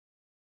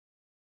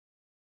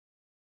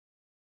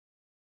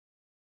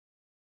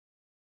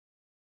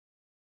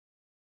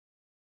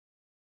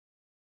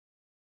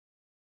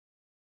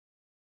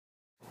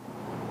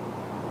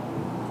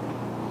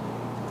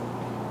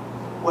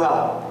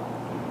Well,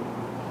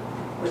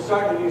 we're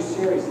starting a new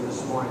series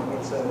this morning.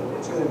 It's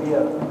going to be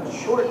a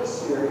short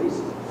series,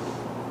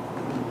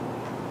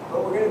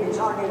 but we're going to be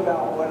talking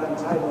about what I'm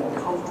titling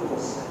comfortable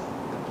sin.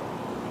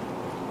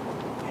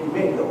 And you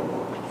may go,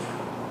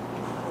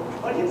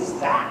 what is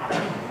that?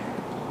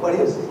 What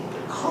is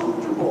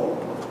comfortable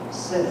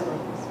sin?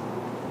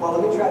 Well,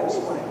 let me try to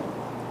explain.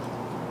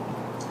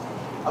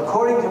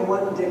 According to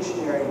one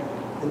dictionary,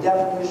 the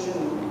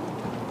definition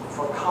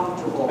for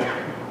comfortable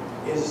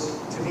is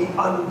to be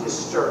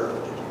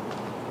undisturbed.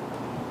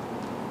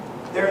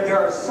 There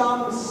are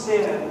some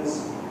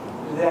sins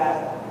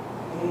that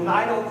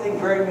I don't think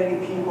very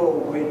many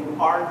people would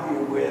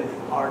argue with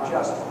are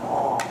just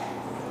wrong,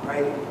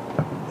 right?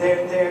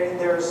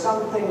 There are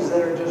some things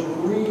that are just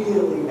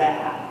really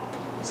bad.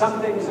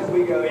 Some things that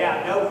we go,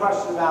 yeah, no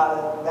question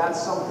about it.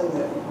 That's something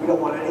that we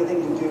don't want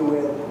anything to do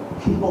with.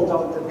 People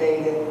don't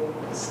debate it.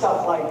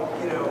 Stuff like,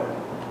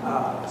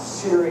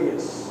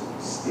 serious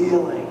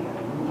stealing,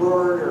 and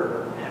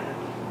murder, and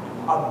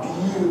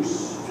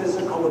abuse,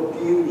 physical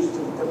abuse,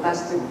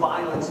 domestic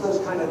violence, those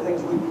kind of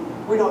things.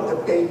 We don't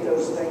debate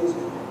those things.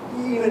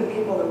 Even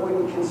people that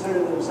wouldn't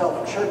consider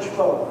themselves church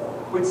folk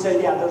would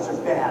say, yeah, those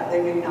are bad.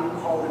 They may not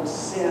call them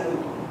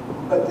sin,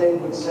 but they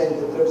would say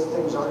that those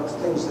things aren't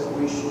things that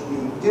we should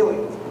be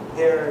doing.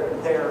 They're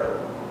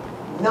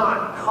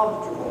not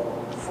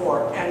comfortable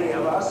for any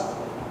of us.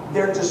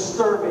 They're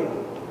disturbing,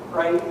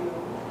 right?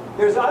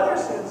 There's other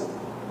sins,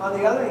 on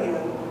the other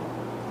hand,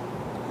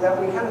 that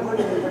we kind of put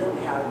in a different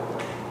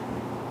category.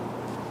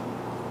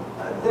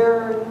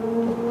 They're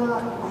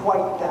not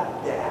quite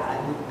that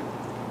bad.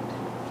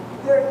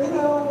 They're,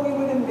 we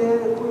would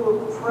admit if we were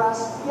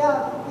pressed,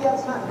 yeah,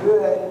 it's not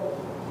good,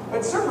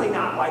 but certainly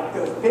not like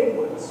those big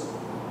ones.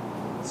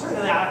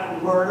 Certainly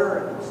not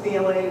murder and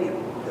stealing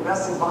and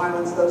domestic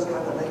violence, those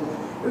kinds of things.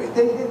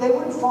 They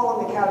wouldn't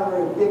fall in the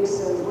category of big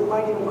sins. We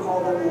might even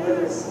call them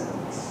little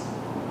sins.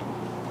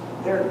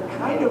 They're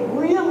kind of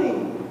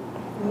really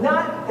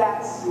not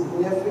that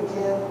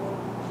significant.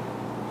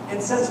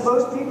 And since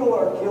most people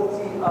are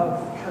guilty of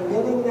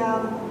committing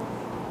them,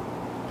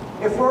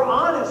 if we're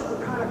honest,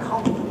 we're kind of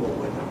comfortable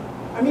with them.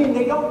 I mean,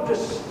 they don't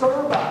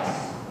disturb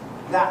us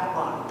that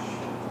much.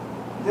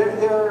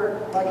 They're,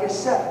 like I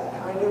said,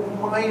 kind of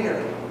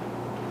minor.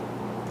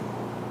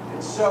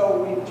 And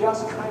so we've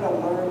just kind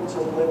of learned to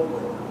live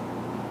with them.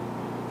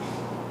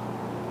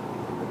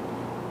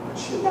 But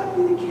should that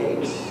be the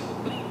case?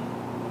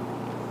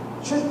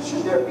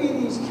 Should there be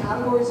these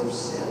categories of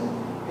sin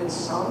in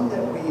some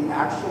that we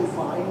actually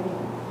find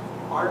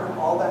aren't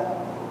all that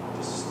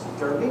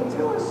disturbing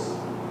to us?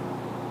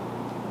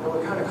 That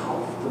we're kind of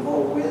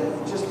comfortable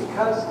with just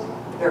because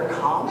they're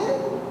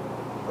common?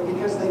 Or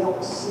because they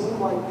don't seem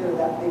like they're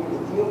that big of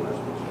a deal because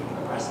we can't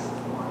arrest them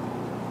for them?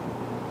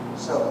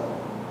 So,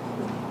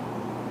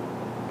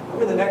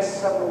 over the next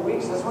several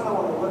weeks, that's what I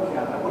want to look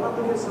at. I want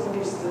to look at some of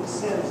these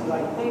sins that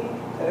I think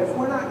that if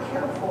we're not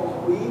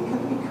careful, we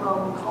can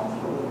become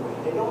comfortable with.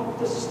 They don't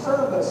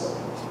disturb us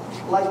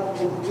like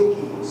the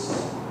biggies.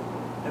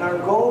 And our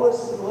goal is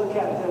to look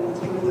at them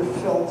through the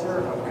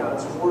filter of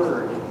God's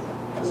Word.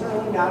 It doesn't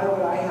really matter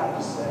what I have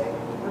to say,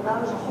 but it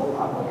matters a whole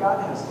lot what God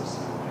has to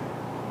say.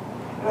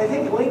 And I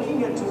think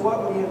linking it to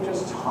what we have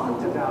just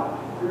talked about,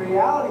 the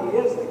reality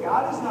is that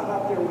God is not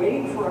out there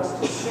waiting for us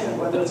to sin,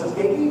 whether it's a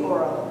biggie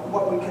or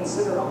what we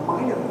consider a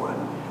minor one,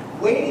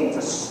 waiting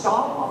to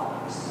stomp on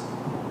us.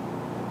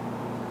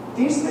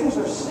 These things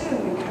are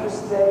sin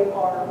because they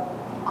are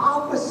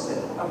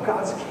opposite of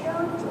God's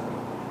character.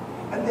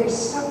 And they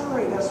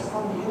separate us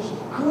from His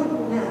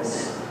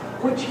goodness,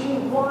 which He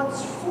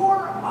wants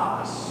for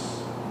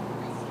us.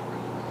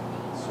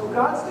 So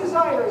God's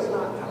desire is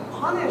not to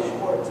punish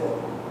or to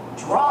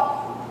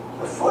drop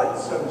the foot,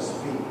 so to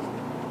speak.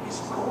 His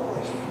goal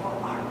is for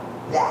our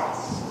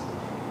best.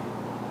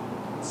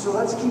 So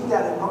let's keep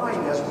that in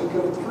mind as we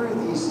go through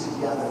these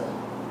together.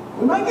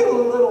 We might get a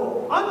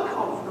little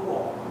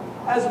uncomfortable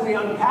as we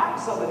unpack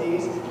some of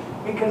these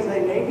because they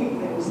may be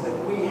things that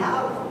we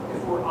have,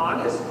 if we're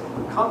honest,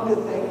 come to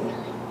think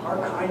are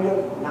kind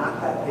of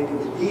not that big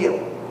of a deal.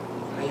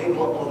 I think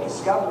what we'll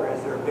discover is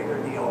they're a bigger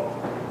deal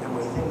than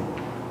we think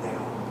they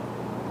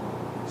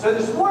are. So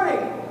this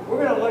morning, we're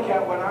going to look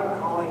at what I'm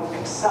calling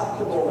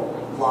acceptable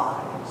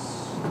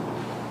lies.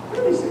 What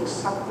are these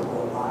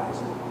acceptable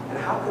lies, and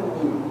how can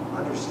we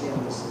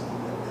understand this a little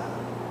bit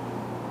better?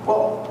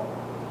 Well,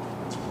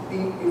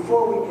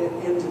 before we get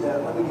into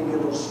that, let me give you a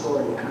little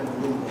story to kind of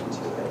lead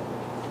into it.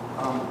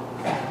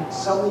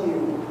 Some of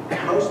you,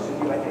 most of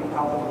you, I think,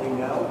 probably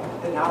know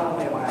that not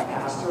only am I a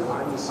pastor,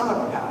 I'm the son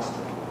of a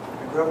pastor.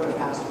 I grew up in a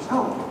pastor's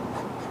home.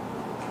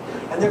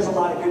 And there's a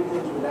lot of good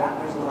things with that,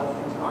 and there's a lot of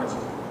things that aren't so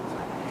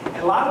good.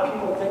 And a lot of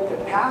people think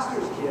that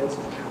pastors' kids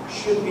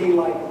should be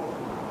like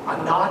a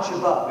notch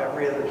above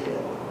every other kid.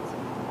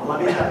 Well,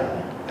 let me tell you,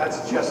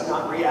 that's just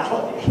not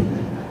reality.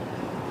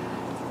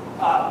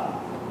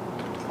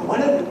 One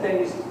of the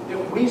things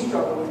that we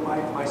struggle with,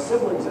 my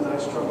siblings and I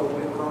struggled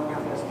with growing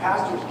up as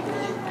pastors'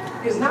 kids,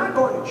 is not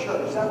going to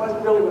church. That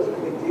really wasn't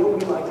a big deal.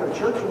 We liked our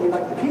church and we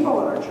liked the people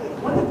in our church.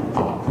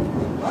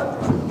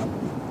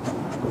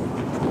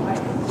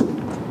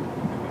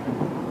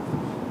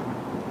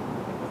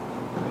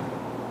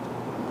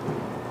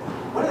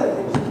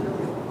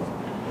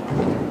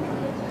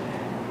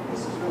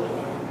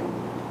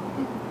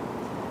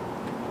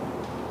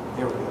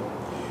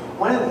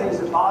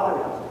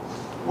 bothered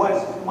him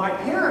was my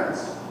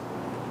parents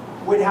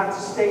would have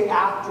to stay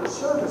after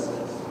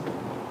services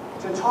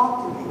to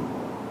talk to people,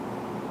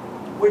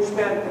 which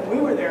meant that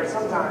we were there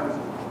sometimes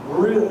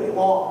really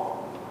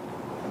long,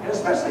 and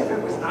especially if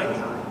it was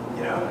nighttime,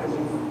 you know, because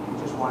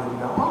you just wanted to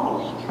go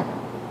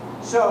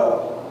home.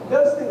 So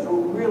those things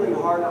were really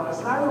hard on us.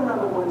 And I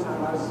remember one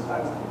time I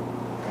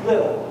was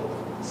little,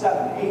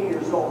 7, 8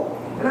 years old,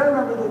 and I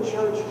remember the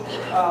church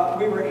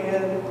we were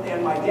in,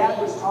 and my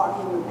dad was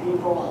talking with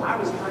people, and I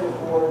was kind of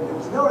bored. There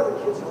was no other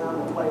kids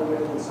around to play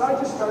with, and so I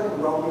just started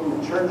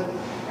roaming the church,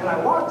 and I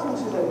walked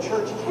into the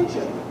church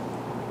kitchen.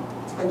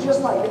 And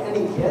just like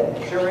any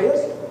kid,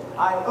 curious,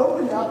 I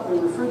opened up the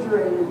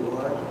refrigerator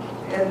door,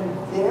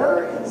 and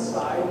there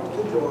inside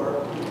the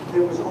door,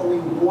 there was only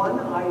one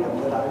item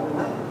that I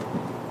remembered,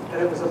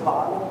 and it was a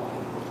bottle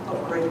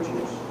of grape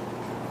juice.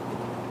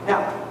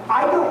 Now,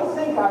 I don't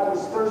think I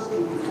was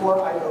thirsty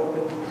before I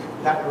opened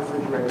that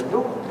refrigerator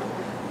door,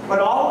 but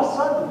all of a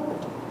sudden,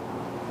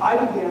 I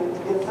began to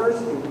get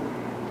thirsty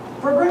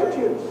for grape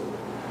juice.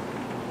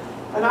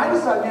 And I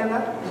decided, man,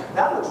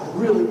 that looks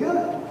really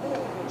good.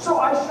 So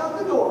I shut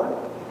the door,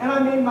 and I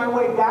made my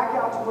way back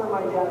out to where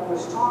my dad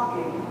was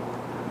talking,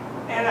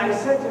 and I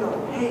said to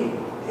him, hey,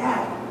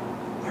 Dad,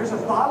 there's a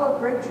bottle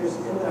of grape juice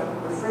in the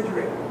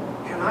refrigerator.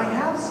 Can I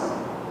have some?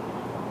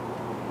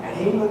 And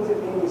he looked at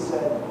me and he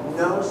said,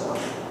 no, son.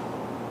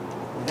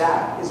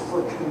 That is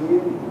for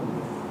communion.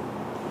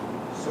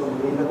 So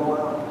leave it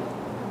alone.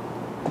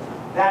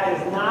 That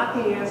is not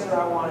the answer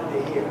I wanted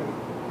to hear.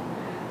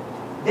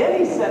 Then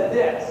he said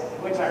this,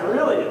 which I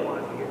really didn't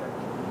want to hear.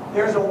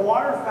 There's a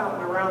water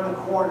fountain around the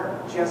corner.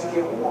 Just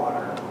get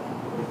water.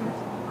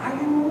 I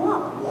didn't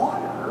want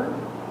water.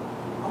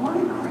 I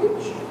wanted grape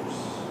juice.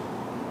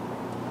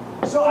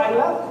 So I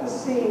left the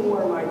scene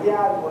where my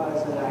dad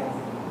was, and I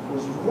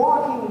was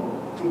walking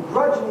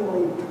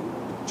begrudgingly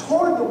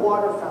toward the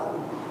water fountain.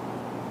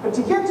 But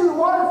to get to the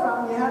water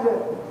fountain, you had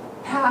to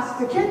pass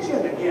the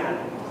kitchen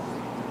again.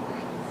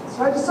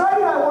 So I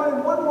decided I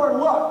wanted one more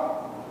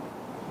look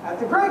at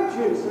the grape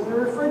juice in the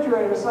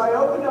refrigerator. So I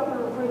opened up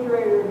the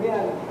refrigerator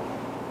again,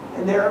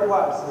 and there it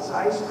was, this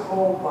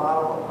ice-cold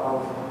bottle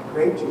of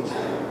grape juice.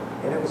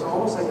 And it was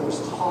almost like it was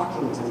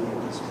talking to me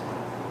at this point.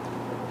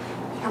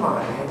 Come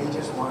on, Andy,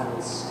 just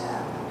one sip.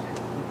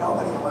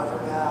 Nobody will ever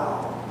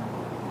know.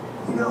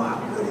 You know how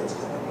good it's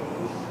going to be.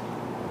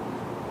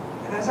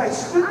 And as I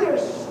stood there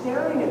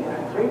staring at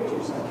that grape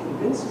juice, I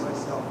convinced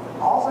myself that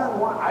all I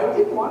want, I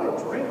didn't want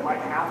to drink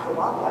like half the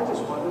bottle, I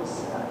just wanted to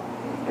sip.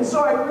 And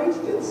so I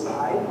reached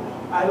inside,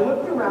 I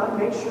looked around,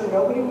 made sure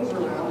nobody was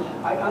around,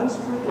 I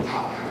unscrewed the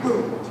top,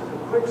 boom, took a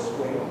quick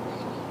swig,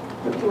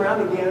 looked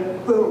around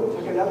again, boom,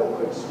 took another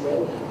quick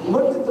swig,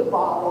 looked at the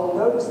bottle,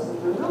 noticed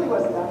that there really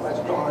wasn't that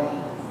much gone,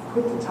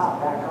 put the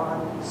top back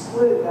on,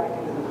 slid it back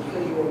into the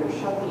refrigerator,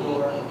 shut the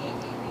door.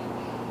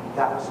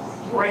 That was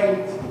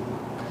great.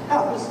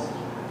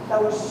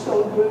 That was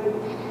so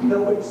good.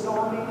 Nobody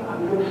saw me.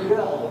 I'm good to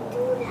go.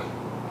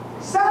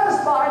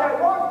 Satisfied,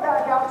 I walked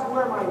back out to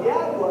where my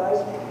dad was,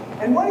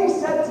 and what he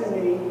said to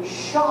me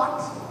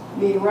shocked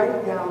me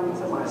right down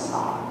into my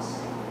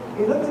socks.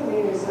 He looked at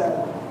me and he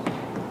said,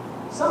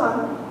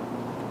 son,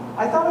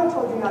 I thought I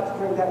told you not to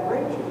drink that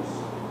grape juice.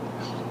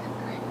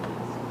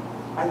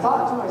 I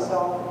thought to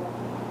myself,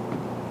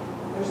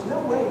 there's no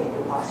way he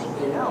could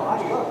possibly know.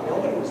 I looked,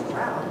 nobody was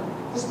around.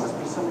 This must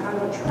be some kind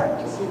of a trick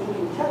to see if he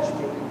can catch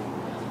me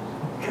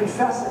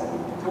confessing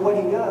to what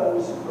he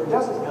knows or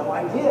doesn't know.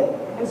 I did.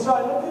 And so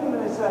I looked at him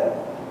and I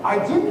said, I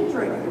didn't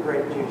drink the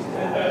grape juice,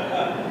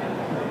 Dad.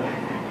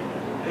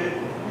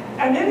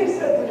 And then he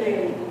said to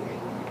me,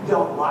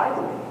 don't lie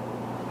to me.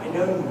 I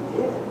know you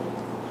did.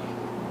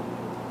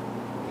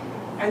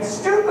 And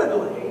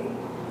stupidly,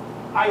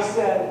 I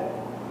said,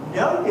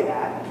 no,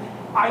 Dad,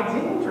 I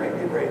didn't drink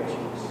the grape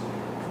juice.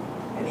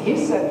 And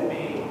he said to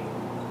me,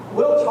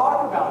 we'll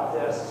talk about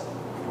this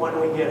when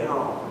we get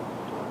home.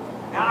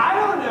 Now, I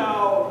don't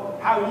know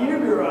how you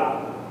grew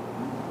up,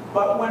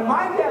 but when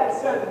my dad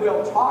said,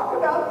 we'll talk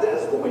about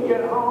this when we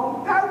get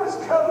home, that was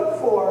code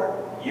for,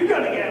 you're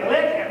going to get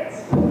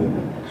lickings.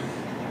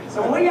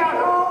 So when we got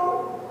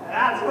home,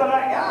 that's what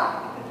I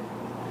got.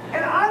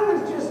 And I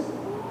was just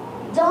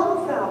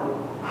dumbfounded.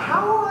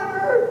 How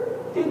on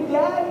earth did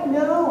Dad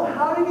know?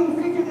 How did he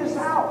figure this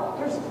out?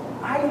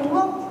 I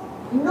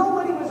looked,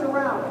 nobody was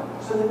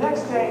around. So the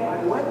next day,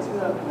 I went to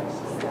him and I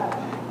said, Dad,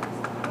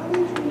 how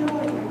did you know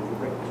I drank the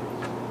grape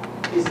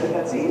juice? He said,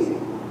 that's easy.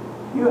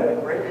 You had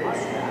a great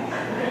mustache.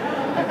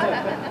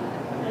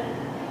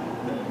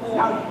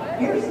 Now,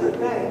 here's the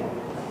thing.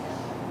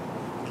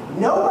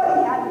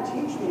 Nobody had to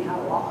teach me how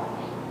to lie.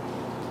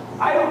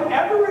 I don't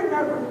ever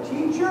remember a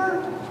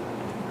teacher,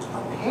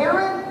 a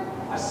parent,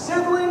 a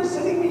sibling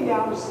sitting me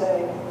down to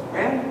say,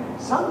 man,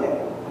 someday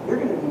you're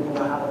going to need to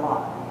know how to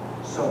lie.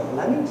 So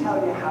let me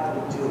tell you how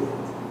to do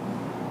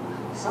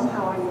it.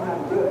 Somehow I knew how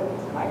to do it.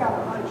 And I got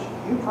a hunch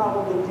you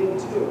probably did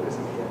too as a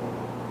kid.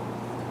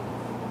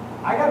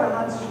 I got a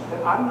hunch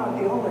that I'm not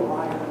the only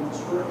liar in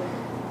this room.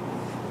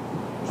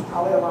 There's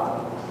probably a lot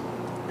of us.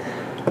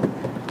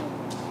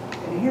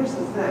 And here's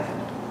the thing.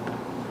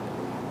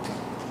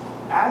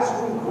 as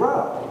we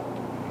grow,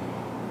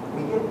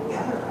 we get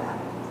better at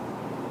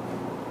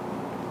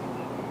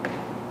it.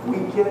 We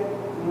get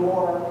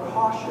more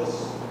cautious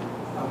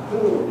of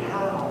who and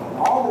how and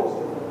all those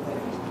different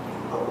things.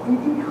 But we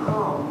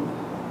become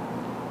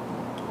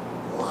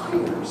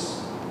liars.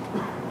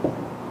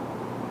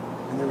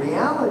 And the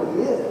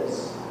reality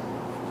is,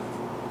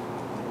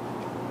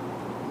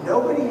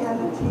 nobody had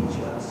to teach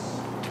us.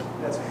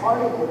 That's part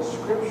of what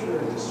Scripture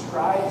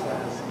describes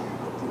as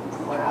the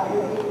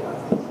depravity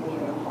of the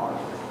human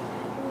heart.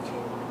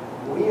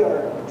 We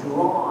are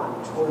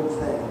drawn toward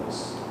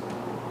things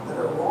that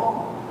are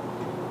wrong.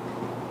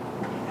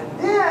 And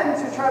then,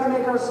 to try to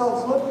make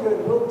ourselves look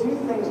good, we'll do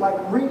things like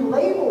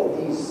relabel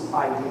these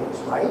ideas,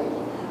 right?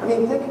 I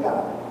mean, think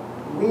about it.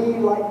 We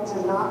like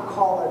to not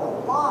call it a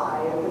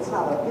lie if it's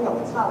not a,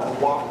 if it's not a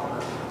whopper.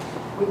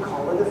 We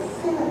call it a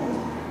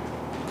fib.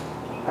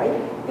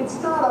 Right?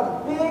 It's not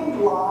a big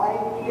lie,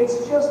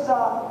 it's just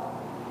a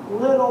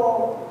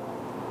little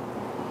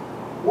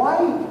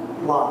white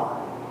lie,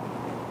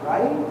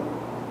 right?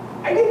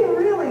 I didn't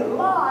really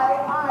lie,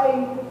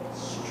 I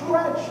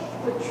stretched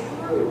the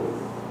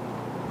truth.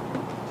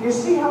 Do you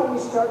see how we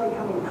start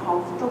becoming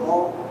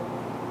comfortable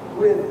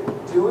with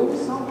doing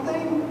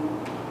something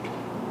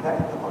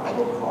that the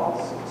Bible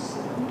calls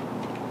sin?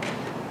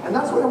 And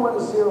that's what I want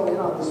to zero in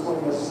on this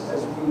morning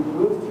as we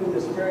move through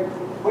this very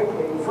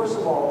quickly. First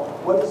of all,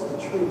 what is the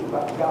truth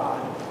about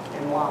God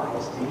and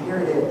lies? And here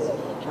it is.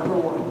 Number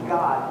one,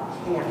 God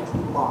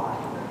can't lie.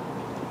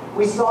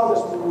 We saw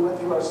this when we went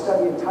through our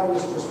study in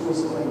Titus just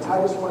recently. In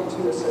Titus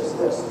 1:2 it says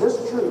this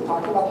truth,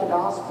 talking about the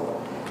gospel,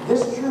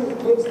 this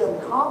truth gives them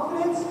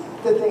confidence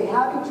that they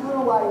have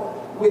eternal life,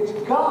 which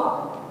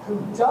God, who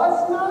does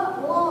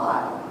not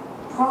lie,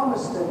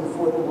 promised them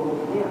before the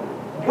world began.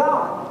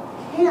 God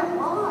can't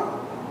lie.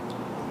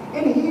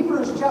 In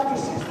Hebrews chapter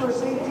 6,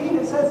 verse 18,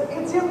 it says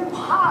it's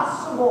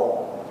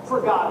impossible for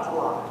God to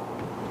lie.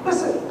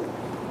 Listen,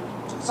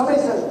 somebody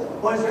says,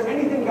 well, is there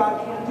anything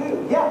God can't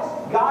do? Yes,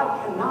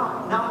 God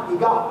cannot not be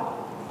God.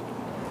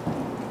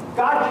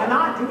 God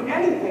cannot do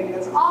anything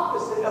that's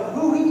opposite of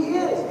who He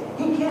is.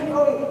 He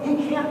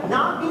can't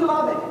not be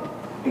loving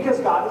because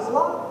God is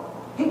love.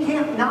 He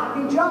can't not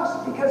be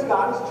just because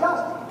God is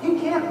just. He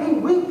can't be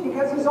weak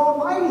because He's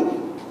almighty.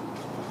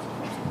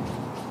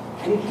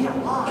 And He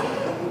can't lie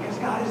because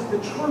God is the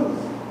truth.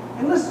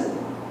 And listen,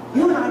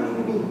 you and I need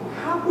to be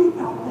happy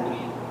about that.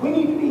 We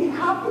need to be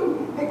happy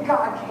that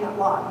God can't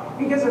lie.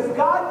 Because if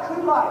God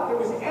could lie, if there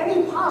was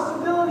any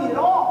possibility at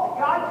all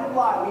that God could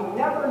lie, we'd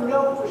never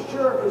know for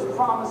sure if His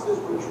promises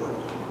were true.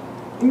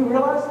 Do you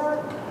realize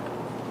that?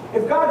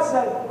 If God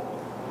said,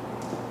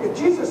 if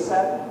Jesus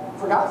said,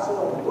 for God so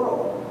loved the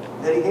world,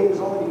 that He gave His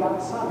only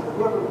begotten Son, that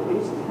whoever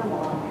believes in Him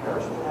will not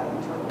perish but have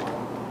eternal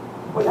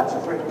life. Boy, that's a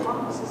great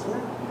promise, isn't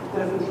it?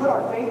 That if we put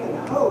our faith and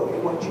hope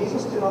in what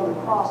Jesus did on the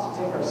cross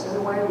to take our sin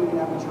away, we can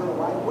have eternal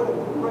life. What a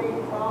great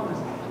promise.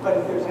 But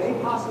if there's any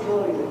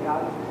possibility that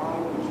God is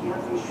lying, we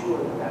can't be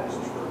sure that that is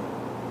true.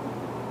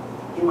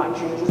 He might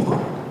change His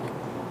mind.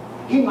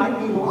 He might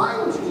be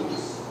lying to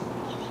us.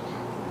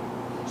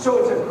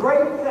 So it's a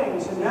great thing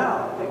to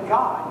know that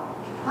God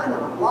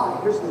cannot lie.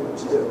 Here's number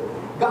two.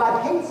 God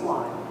hates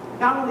lying.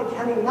 Not only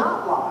can He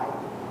not lie,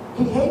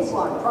 He hates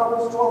lying.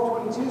 Proverbs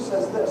 12:22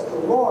 says this, the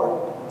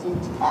Lord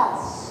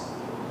detests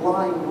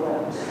lying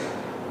lips,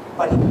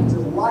 but He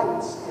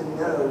delights in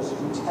those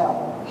who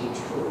tell the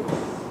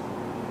truth.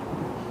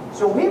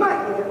 So we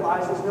might look at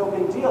lies as no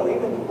big deal,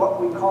 even what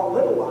we call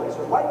little lies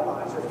or white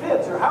lies or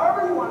fibs or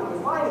however you want to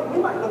define it.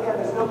 We might look at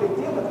it as no big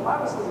deal, but the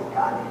Bible says that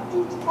God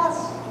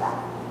detests that,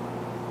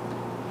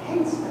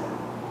 hates that.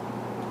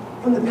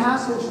 From the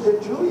passage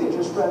that Julia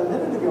just read a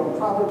minute ago in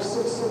Proverbs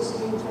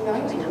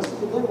 6:16-19,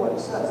 listen again what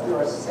it says. There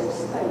are 6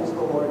 things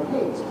the Lord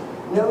hates.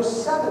 No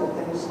 7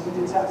 things He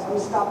detests. Let me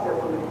stop there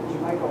for a minute because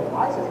you might go,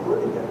 why is that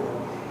worded there?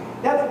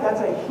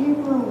 That's a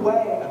Hebrew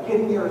way of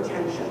getting your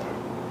attention.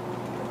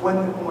 When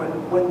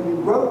we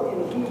wrote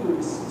in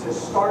Hebrews to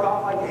start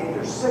off like, hey,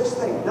 there's 6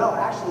 things. No,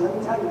 actually, let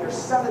me tell you, there's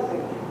 7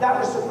 things. That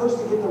was supposed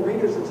to get the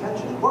reader's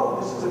attention. Whoa,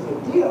 this is a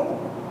big deal.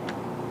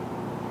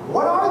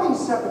 What are these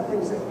 7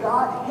 things that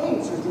God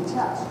hates or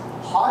detests?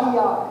 Haughty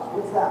eyes.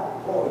 What's that?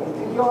 Oh, you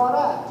think you ought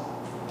that?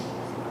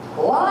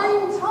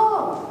 Lying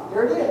tongue.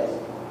 There it is.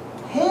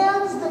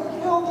 Hands that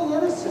kill the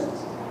innocent.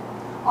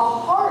 A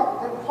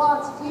heart that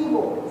plots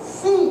evil.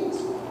 Feet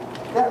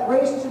that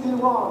race to do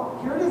wrong.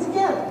 Here it is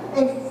again.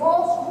 A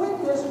false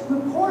witness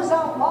who pours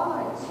out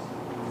lies.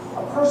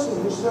 A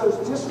person who sows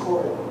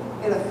discord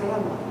in a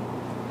family.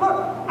 Look,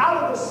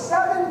 out of the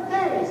 7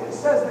 things it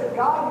says that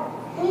God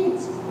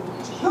hates,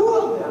 2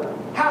 of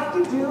them have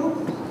to do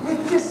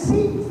with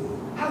deceit,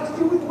 have to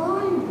do with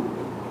lying.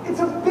 It's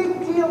a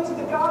big deal to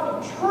the God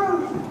of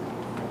truth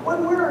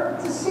when we're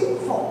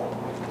deceitful.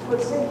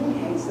 But saying He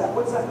hates that.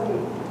 What's that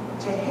mean?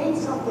 To hate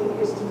something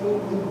is to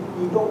mean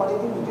you don't want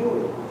anything to do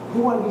with it.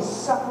 You want to be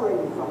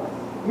separated from it.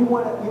 You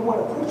want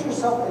to put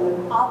yourself in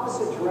an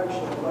opposite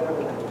direction of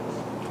whatever that is.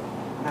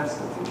 And that's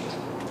the future.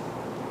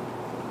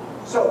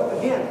 So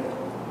again,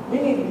 we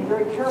need to be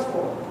very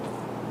careful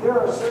there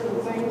are certain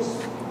things,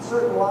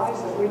 certain lies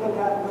that we look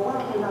at and go,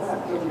 well, they're not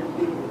that big of a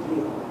deal.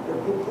 They're a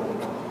big deal.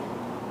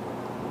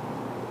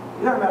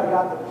 You're talking about a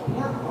God that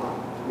can't lie.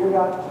 You're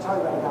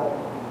talking about a God that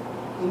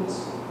hates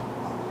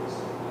lies.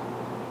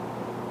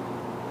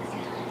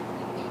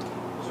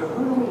 So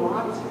who do we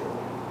lie to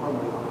when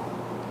we lie?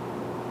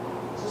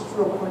 Just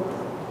real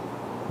quickly.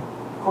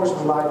 Of course,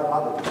 we lie to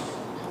others.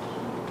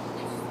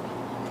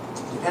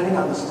 Depending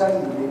on the study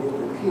you read, it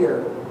would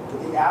appear that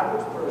the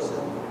average person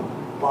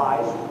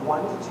lies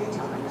 1 to 2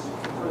 times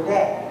per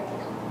day.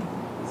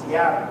 It's the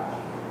average.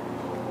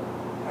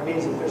 That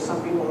means that there's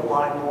some people that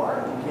lie more,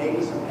 and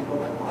maybe some people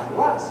that lie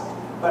less.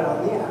 But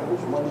on the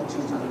average, 1 to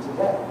 2 times a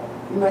day.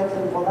 You might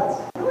think, well,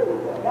 that's really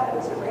good. That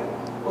is it, right?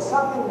 Well,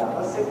 something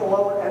else. Let's take the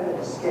lower end of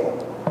the scale.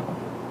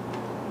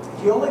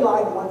 If you only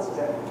lied once a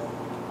day,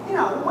 you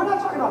know, we're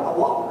not talking about the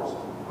whoppers.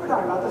 We're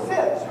talking about the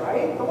fibs,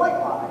 right? The white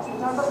lies. We're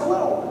talking about the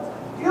little ones.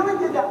 If you only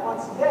did that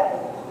once a day,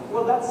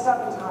 well, that's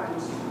 7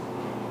 times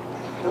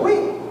a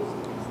week.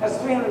 That's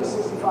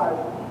 365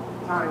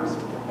 times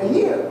a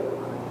year.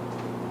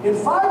 In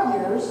 5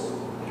 years,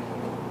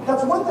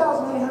 that's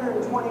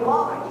 1,820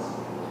 lies.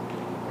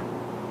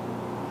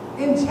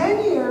 In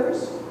 10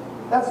 years,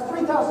 that's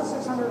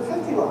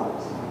 3,650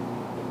 lies.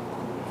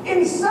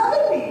 In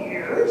 70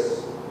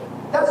 years,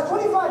 that's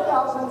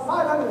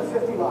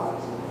 25,550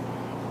 lies.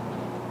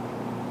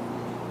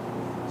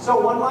 So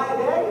 1 lie a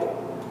day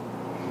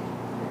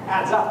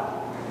adds up.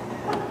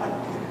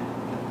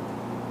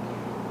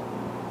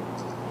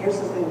 Here's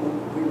the thing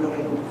that we really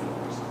need to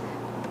focus on.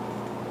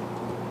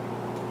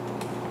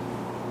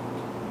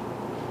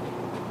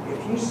 If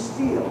you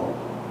steal,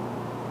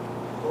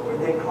 what would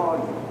they call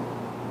you?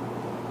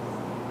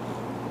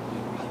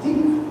 A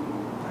thief,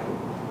 right?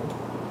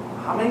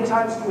 How many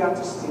times do you have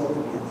to steal to be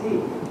a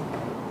thief?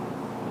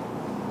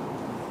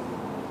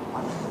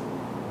 Once.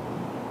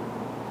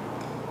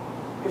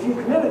 If you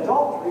commit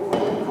adultery, what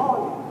would they call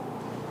you?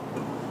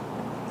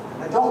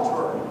 An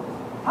adulterer.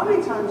 How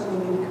many times do you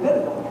need to commit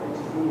adultery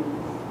to be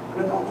an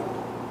adulterer?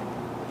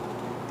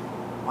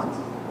 Once.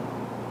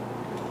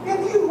 If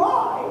you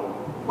lie,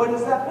 what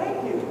does that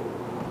make you?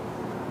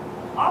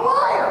 A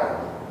liar.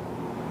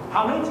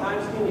 How many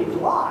times do you need to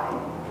lie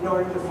in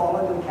order to fall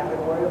into the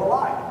category of a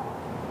liar?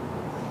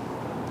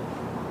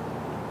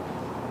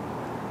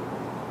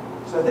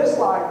 So this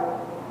liar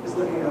is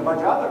looking at a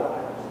bunch of other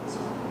liars,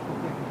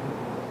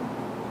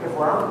 if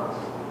we're honest.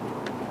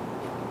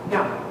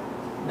 Now,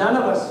 none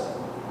of us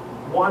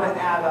want to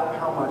add up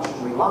how much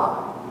we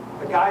lie.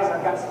 But guys,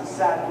 I've got some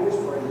sad news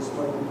for you this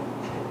morning.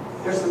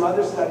 There's some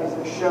other studies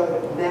that show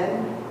that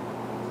men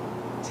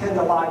tend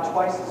to lie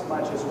twice as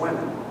much as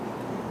women.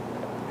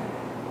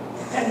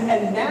 And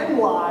men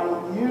lie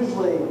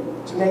usually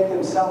to make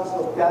themselves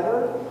look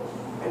better,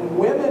 and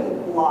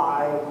women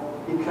lie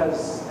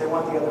because they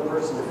want the other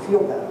person to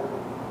feel better.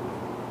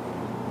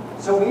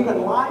 So we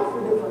even lie for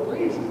different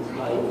reasons,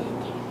 right?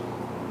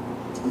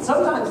 And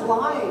sometimes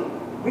lying,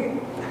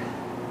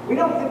 we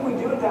don't think we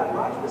do it that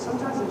much, but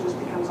sometimes it just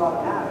becomes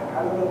automatic.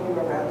 I don't know if you've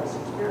ever had this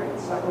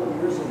experience. Several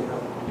years ago,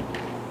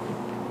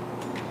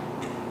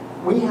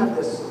 we have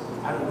this,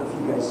 I don't know if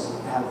you guys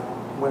have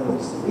one of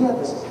these, we have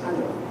this kind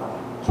of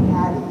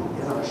caddy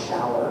in our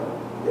shower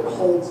that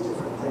holds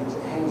different things.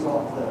 It hangs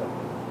off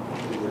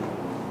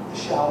the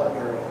shower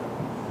area.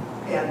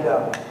 And,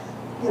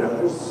 you know,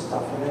 there's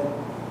stuff in it,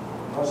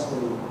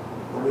 mostly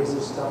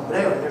Louisa's stuff, but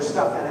anyway, there's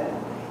stuff in it.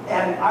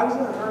 And I was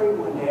in a hurry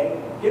one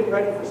day, getting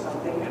ready for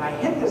something, and I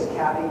hit this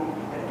caddy,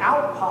 and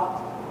out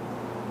popped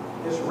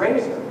this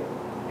razor.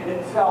 And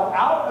it fell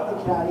out of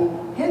the caddy,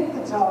 hit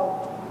the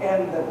tub,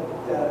 and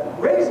the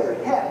razor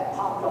head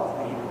popped off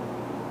the handle.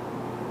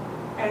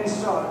 And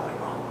so I'm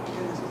like, oh my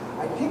goodness.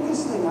 I pick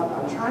this thing up,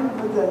 I'm trying to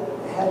put the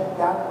head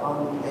back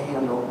on the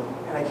handle,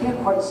 and I can't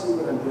quite see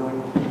what I'm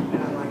doing. And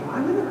I'm like,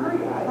 I'm in a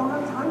hurry, I don't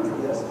have time for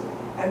this.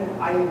 And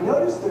I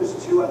noticed there's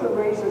 2 other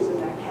razors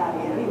in that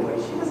caddy anyway.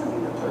 She doesn't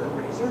need a 3rd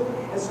razor.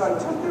 And so I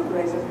took the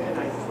razor and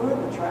I threw it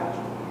in the trash.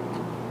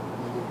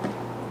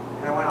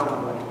 And I went on my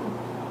way.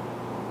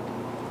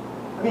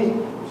 I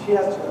mean, she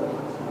has to,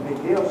 it's no big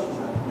deal, she's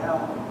not now.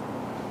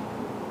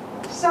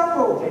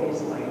 Several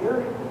days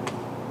later,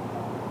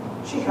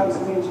 she comes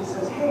to me and she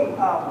says, hey,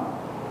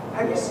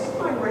 have you seen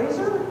my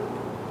razor?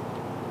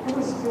 It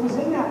was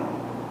in that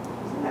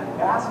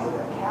basket,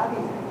 that caddy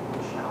thing in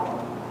the shower.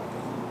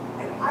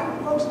 And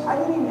folks, I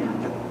didn't even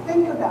have to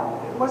think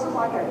about it. It wasn't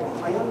like I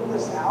planned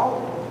this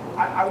out.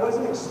 I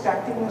wasn't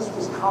expecting this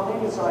was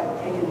coming, and so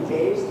I'd taken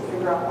days to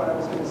figure out what I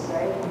was going to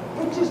say.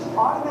 It just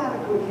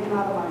automatically came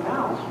out of my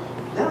mouth.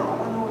 No, I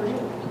don't know where it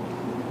is.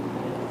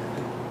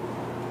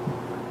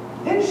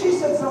 Then she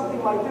said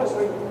something like this,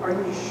 are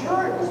you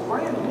sure it was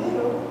brand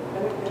new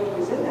and it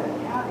was in that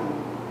caddy?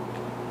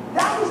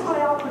 That was my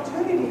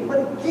opportunity, but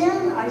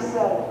again I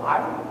said, I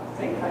don't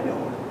think I know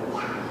what it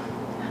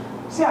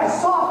is. See, I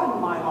softened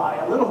my lie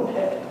a little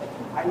bit.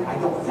 I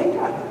don't think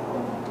I know.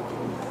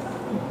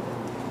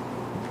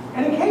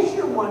 And in case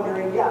you're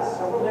wondering, yes,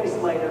 several days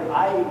later,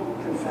 I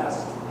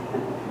confessed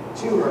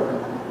to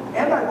her,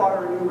 and I bought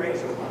her a new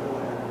razor, by the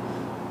way.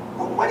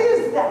 What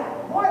is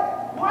that?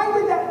 Why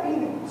would that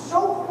be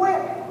so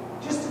quick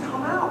just to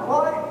come out?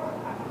 Well,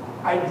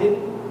 I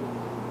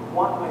didn't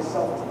want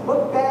myself to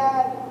look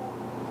bad.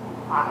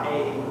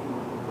 I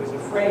was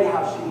afraid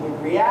how she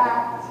would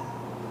react.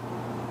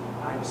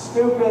 I'm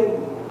stupid.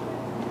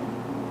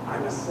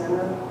 I'm a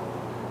sinner.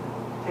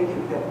 Take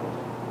your pick.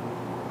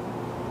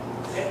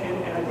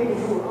 And I think if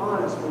you were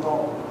honest, we've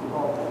all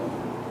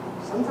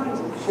been. Sometimes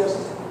it's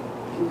just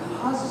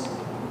because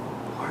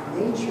our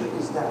nature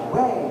is that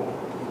way,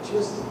 it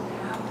just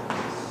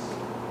happens.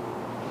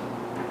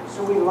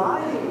 So we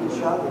lie to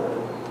each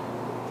other.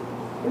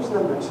 Here's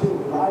number 2,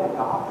 we lie to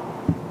God.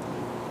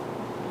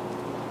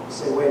 You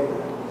say, wait a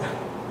minute.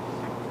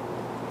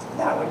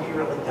 That would be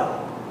really dumb.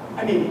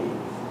 I mean,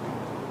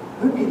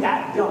 who'd be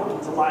that dumb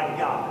to lie to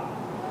God?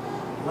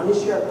 Let me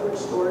share a quick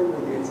story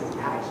with you. It's in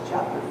Acts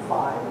chapter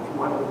 5, if you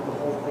want to look the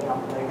whole thing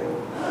up later.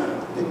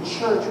 The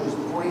church was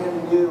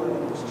brand new, and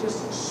it was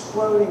just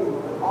exploding, and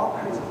there were all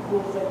kinds of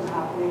cool things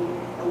happening.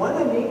 And one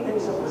of the neat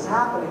things that was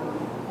happening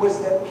was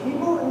that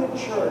people in the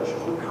church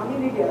were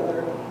coming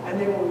together, and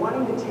they were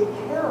wanting to take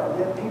care of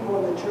the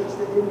people in the church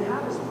that didn't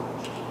have as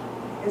much.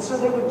 And so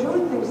they were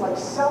doing things like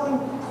selling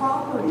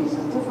properties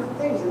and different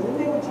things, and then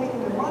they were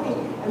taking the money,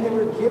 and they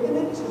were giving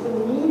it to the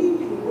needy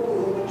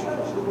people in the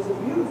church. It was a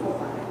beautiful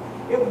thing.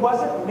 It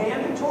wasn't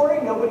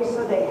mandatory. Nobody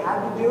said they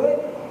had to do it.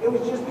 It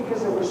was just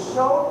because they were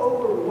so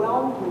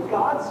overwhelmed with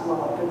God's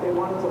love that they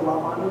wanted to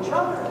love on each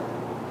other.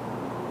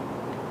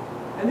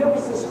 And there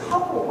was this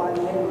couple by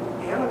the name of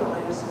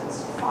Ananias and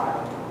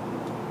Sapphira.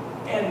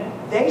 And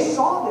they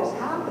saw this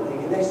happening,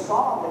 and they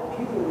saw that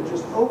people were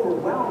just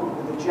overwhelmed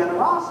with the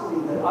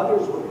generosity that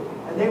others were.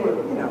 And they were,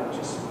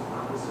 just,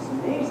 wow, this is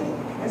amazing.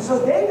 And so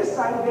they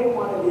decided they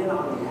wanted in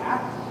on the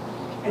act.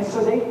 And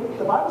so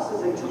the Bible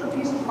says they took a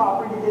piece of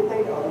property that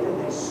they owned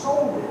and they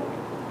sold it.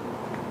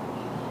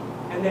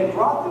 And they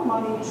brought the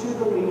money to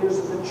the leaders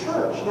of the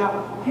church.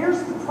 Now,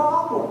 here's the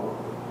problem.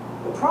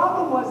 The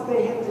problem was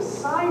they had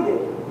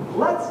decided,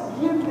 let's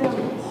give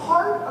them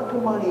part of the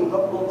money,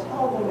 but we'll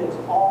tell them it's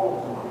all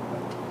of the money.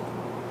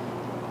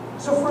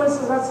 So for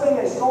instance, let's say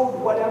they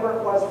sold whatever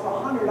it was for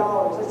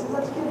 $100. They said,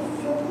 let's give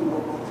 50,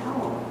 but we'll tell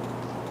them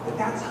that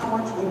that's how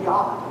much we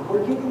got. And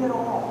we're giving it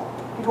all.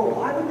 You go,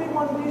 why would they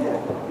want to do that?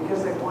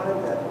 Because they wanted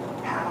the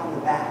pat on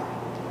the back,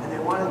 and they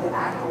wanted the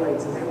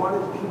accolades, and they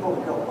wanted people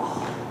to go,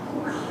 oh,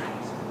 you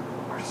guys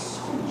are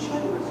so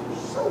generous,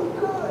 you're so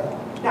good.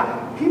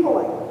 Now, people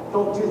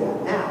don't do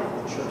that now in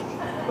the church.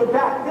 But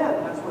back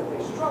then, that's what they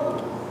struggled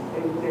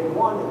with. They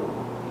wanted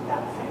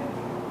that fanfare.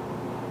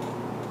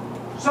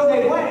 So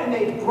they went and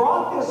they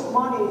brought this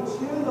money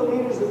to the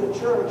leaders of the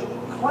church,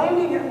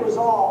 claiming it was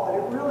all, but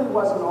it really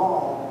wasn't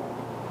all.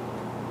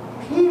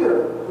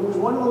 Peter, who was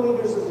one of the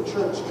leaders of the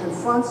church,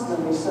 confronts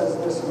them. He says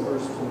this in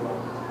verse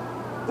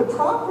 4. The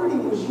property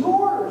was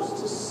yours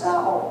to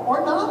sell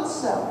or not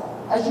sell,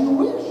 as you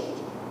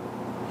wished.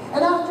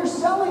 And after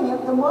selling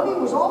it, the money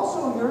was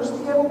also yours to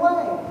give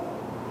away.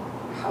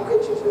 How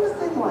could you do a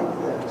thing like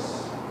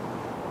this?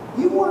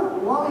 You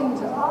weren't lying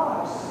to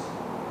us,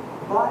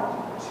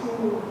 but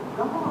to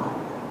God.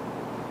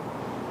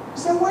 He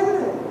said, wait a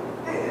minute.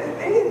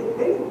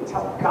 They didn't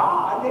tell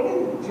God. They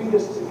didn't do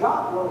this to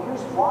God. Well,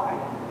 here's why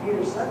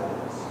Peter said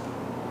this.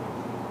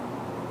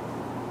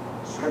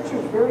 Scripture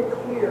is very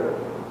clear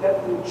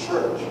that the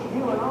church,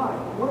 you and I,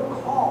 we're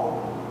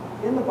called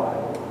in the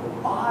Bible the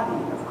body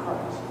of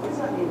Christ. What does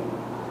that mean?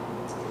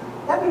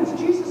 That means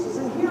Jesus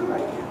isn't here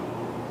right now.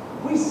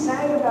 We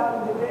sang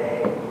about him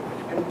today,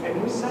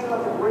 and we sang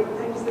about the great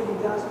things that he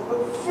does, but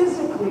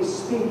physically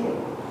speaking,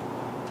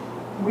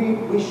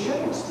 we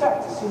shouldn't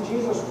expect to see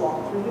Jesus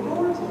walk through the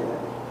door today.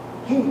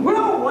 He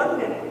will one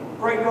day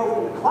break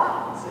over the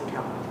clouds and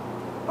come.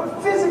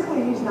 But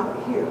physically, he's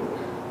not here.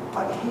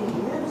 But he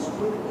lives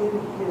within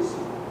his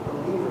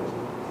believers,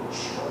 the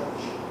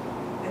church.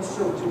 And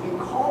so to be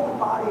called the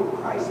body of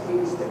Christ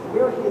means that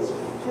we're his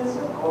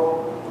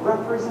physical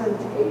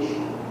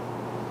representation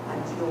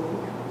until he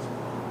comes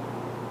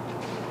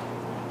back.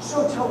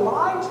 So to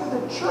lie to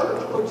the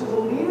church or to the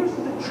leaders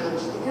of the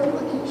church, the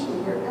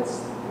implication here,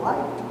 it's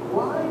like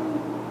lying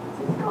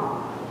to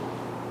God.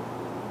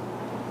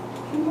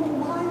 People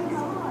lie to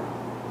God.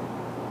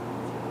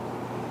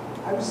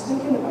 I was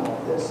thinking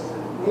about this,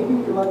 and maybe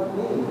you're like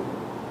me.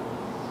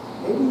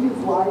 Maybe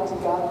you've lied to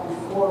God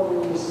before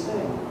when you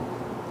sing.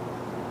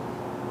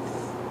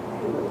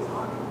 Hey, what are you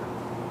talking about?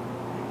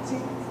 See,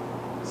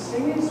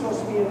 singing is supposed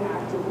to be an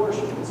act of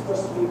worship. It's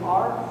supposed to be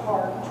our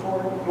heart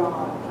toward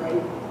God,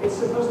 right? It's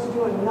supposed to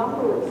do a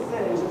number of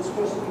things. It's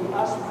supposed to be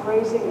us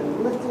praising and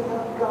lifting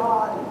up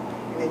God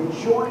and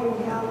enjoying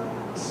him.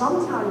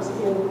 Sometimes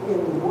in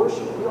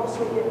worship, we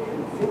also get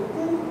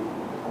convicted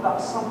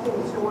about something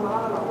that's going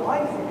on in our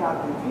life that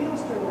God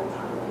reveals during that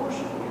time of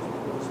worship because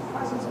of his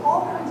presence.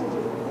 All kinds of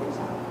different things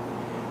happen.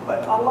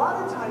 But a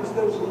lot of times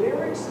those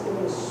lyrics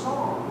in the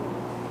song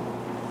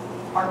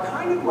are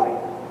kind of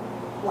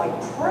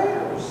like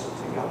prayers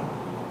to God.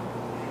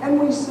 And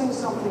we sing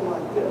something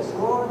like this: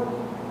 Lord,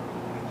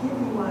 I give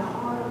you my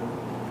heart.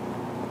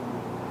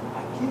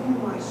 I give you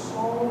my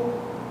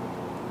soul.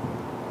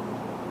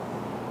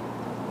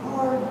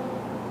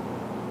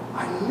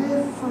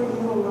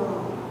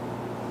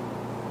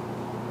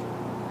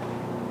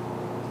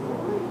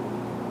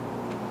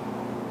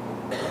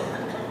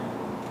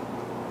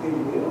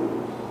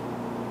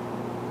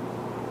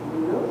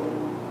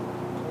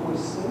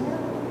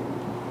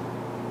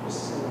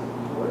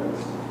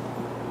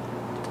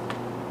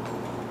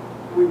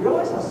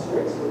 realize how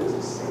serious it is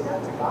to say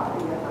that to God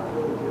and yet not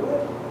really do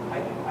it?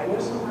 I know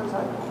sometimes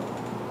I don't.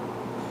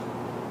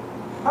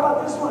 How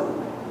about this one?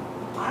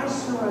 I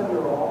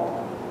surrender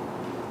all.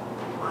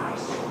 I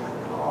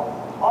surrender all.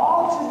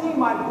 All to thee,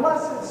 my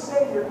blessed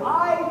Savior.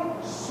 I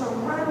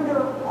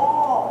surrender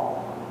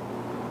all.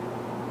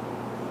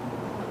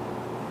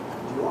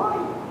 Do I?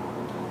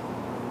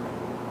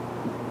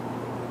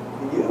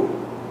 Do you?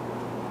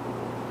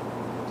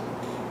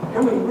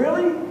 Can we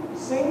really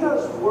sing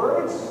those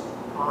words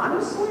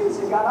honestly and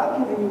say, God, I've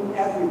given you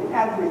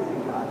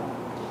everything, God.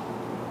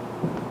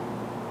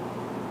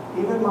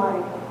 Even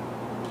my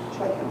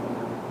checking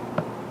account.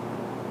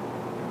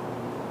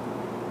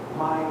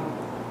 My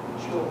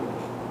children.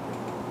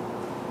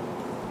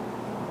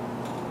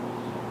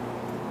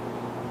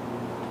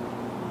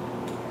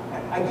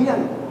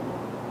 Again,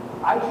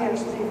 I can't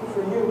speak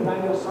for you, but I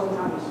know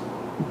sometimes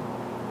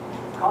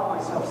I've caught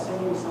myself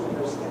singing some of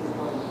those things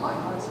going, my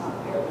heart's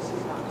not there, this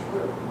is not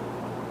true.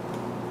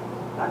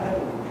 Not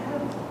having to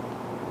repent.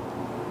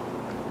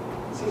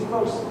 See,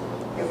 folks,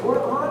 if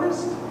we're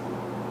honest,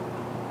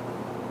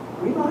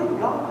 we lie to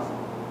God.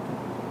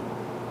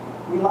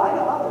 We lie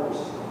to others.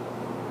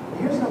 And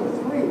here's number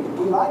 3.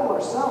 We lie to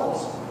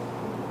ourselves.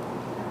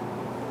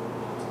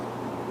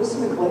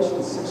 Listen to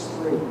Galatians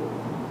 6:3.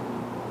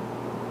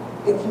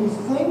 If you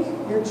think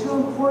you're too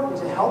important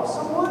to help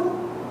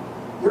someone,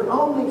 you're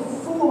only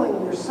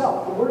fooling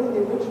yourself. The word in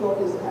the original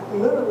is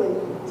literally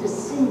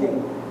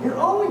deceiving. You're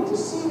only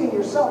deceiving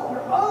yourself.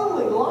 You're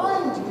only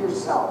lying to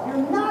yourself.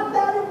 You're not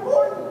that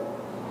important.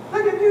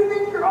 Look, if you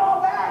think you're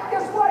all that,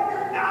 guess what?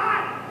 You're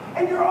not.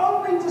 And you're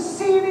only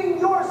deceiving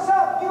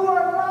yourself. You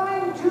are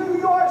lying to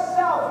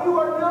yourself. You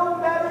are no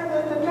better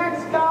than the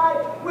next guy.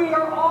 We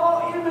are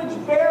all image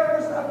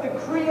bearers of the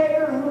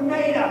Creator who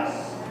made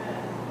us.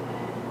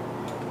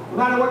 No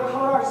matter what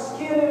color our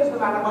skin is, no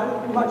matter how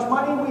much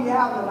money we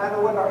have, no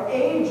matter what our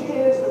age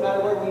is, no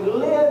matter where we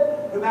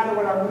live, no matter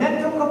what our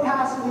mental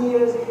capacity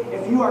is,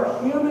 if you are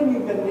human,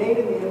 you've been made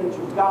in the image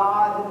of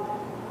God,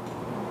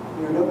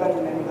 you're no better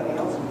than anybody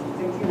else. If you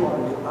think you are,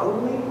 you're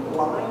only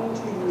lying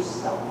to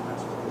yourself.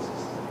 That's what this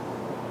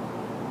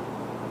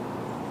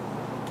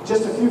is.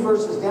 Just a few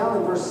verses down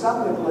in verse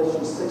 7 of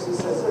Galatians 6, it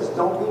says this,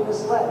 don't be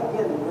misled.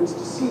 Again, the word's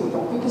deceived.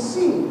 Don't be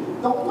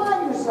deceived. Don't lie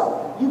to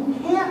yourself. You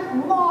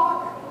can't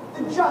mock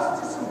the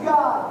justice of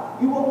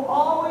God. You will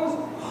always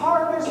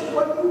harvest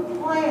what you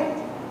plant.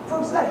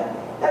 Folks,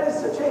 that is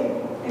such an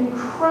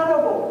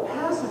incredible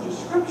passage of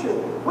Scripture.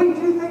 We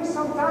do things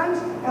sometimes,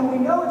 and we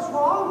know it's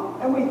wrong,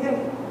 and we think,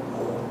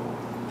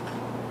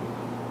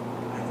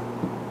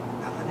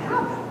 nothing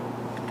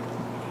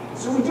happened.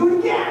 So we do it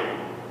again.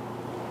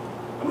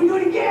 And we do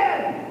it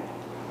again.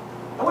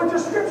 And what the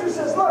Scripture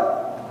says,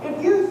 look,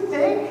 if you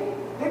think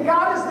that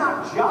God is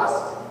not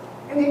just,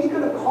 and He's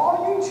going to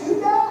call you to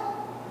that,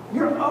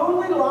 you're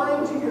only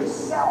lying to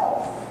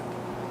yourself.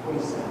 What do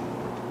you say?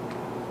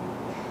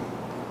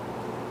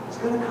 It's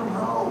going to come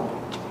home.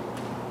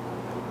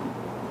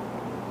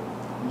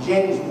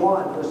 James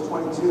 1, verse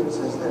 22, it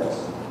says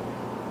this.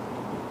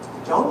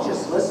 Don't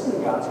just listen to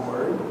God's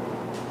word.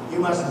 You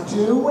must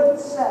do what it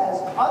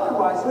says.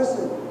 Otherwise,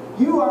 listen,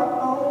 you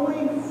are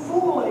only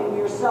fooling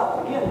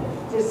yourself. Again,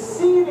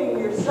 deceiving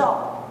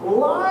yourself.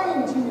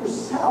 Lying to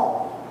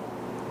yourself.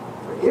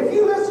 If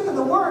you listen to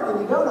the word and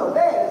you don't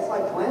obey it, it's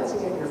like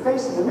glancing at your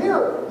face in the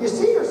mirror. You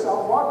see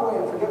yourself, walk away,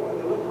 and forget what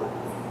you look like.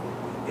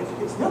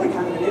 It's really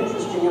kind of an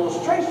interesting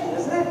illustration,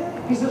 isn't it?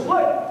 He says,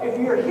 look, if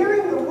you're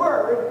hearing the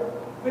word,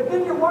 but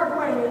then you're walking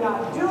away and you're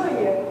not doing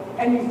it,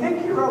 and you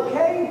think you're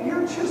okay,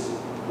 you're just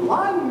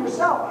lying to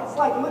yourself. It's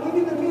like looking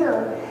in the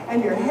mirror,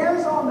 and your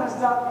hair's all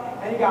messed up,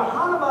 and you got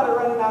hana butter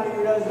running out of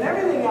your nose and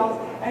everything else,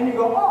 and you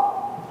go,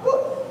 oh,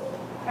 good.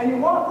 And you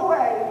walk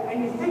away,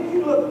 and you think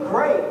you look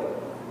great.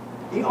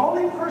 The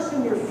only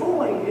person you're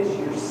fooling is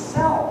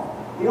yourself.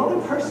 The only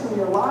person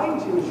you're lying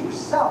to is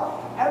yourself.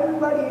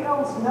 Everybody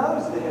else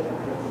knows the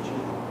hypocrite that you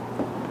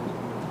are.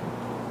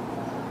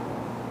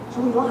 So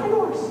we lie to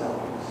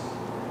ourselves.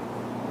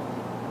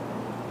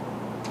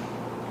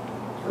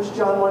 1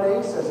 John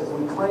 1:8 says, if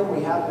we claim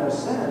we have no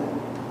sin,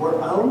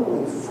 we're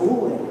only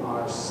fooling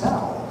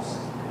ourselves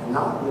and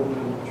not living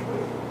in the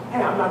truth.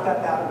 Hey, I'm not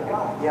that bad of a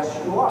guy. Yes,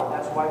 you are.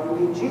 That's why you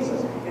need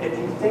Jesus. And if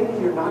you think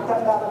you're not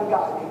that bad of a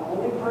guy, the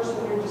only person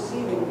you're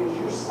deceiving is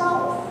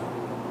yourself.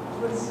 That's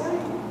what it's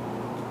saying.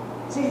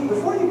 See,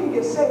 before you can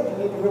get saved, you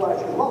need to realize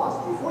you're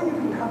lost. Before you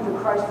can come to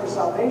Christ for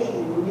salvation,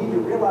 you need to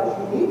realize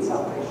you need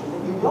salvation,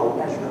 that you don't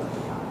measure up to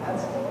God.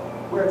 That's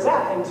where it's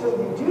at. Until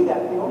you do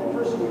that, the only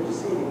person you're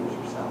deceiving is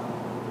yourself.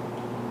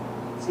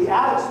 See,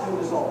 addicts do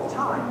this all the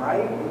time,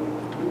 right?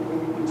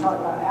 We talk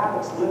about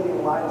addicts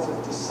living lives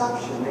of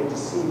deception. They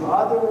deceive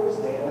others.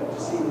 They end up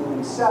deceiving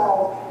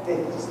themselves.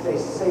 They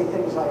say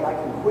things like, I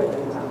can quit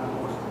anytime I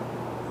want.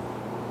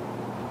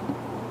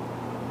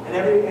 And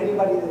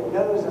anybody that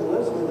knows and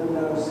lives with them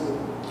knows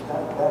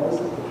that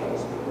isn't the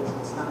case because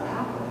it's not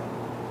happening.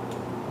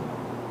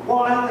 Well,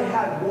 I only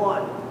had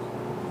one.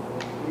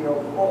 You know,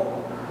 well,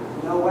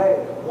 no way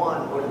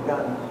one would have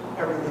done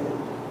everything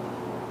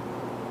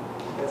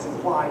that's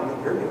implying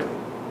that you're doing.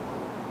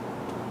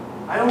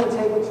 I only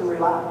take it to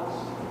relax.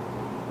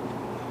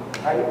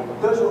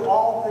 Right? Those are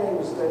all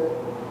things that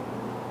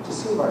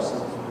deceive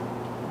ourselves.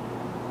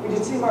 We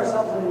deceive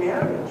ourselves in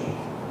marriage,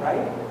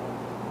 right?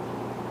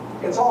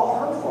 It's all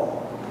her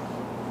fault.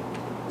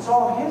 It's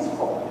all his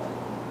fault.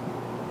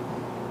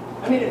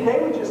 I mean, if they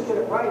would just get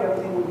it right,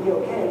 everything would be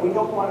okay. We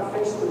don't want to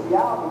face the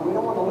reality. We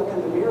don't want to look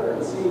in the mirror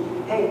and see,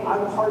 hey,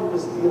 I'm part of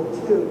this deal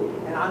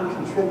too, and I'm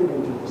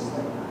contributing to this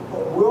thing.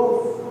 But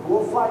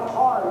we'll fight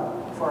hard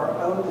for our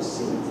own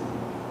deceit.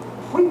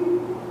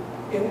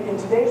 In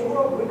today's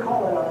world, we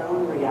call it our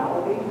own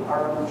reality,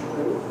 our own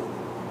truth.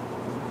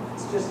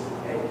 It's just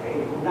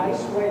a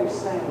nice way of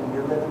saying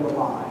you're living a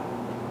lie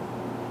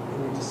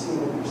and you're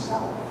deceiving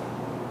yourself.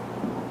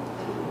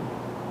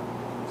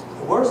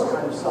 The worst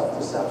kind of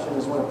self-deception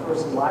is when a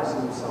person lies to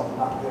himself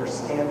about their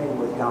standing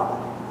with God.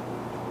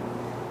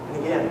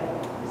 And again,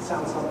 it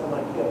sounds something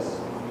like this.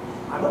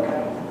 I'm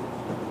okay.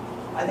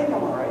 I think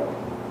I'm all right.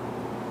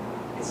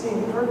 And see,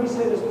 you've heard me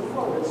say this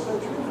before, but it's so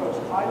true, folks.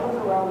 If I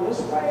look around this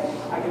way,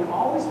 I can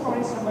always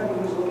find somebody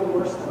who's a little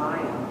worse than I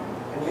am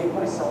and make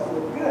myself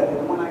look good.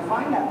 And when I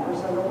find that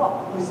person, I go,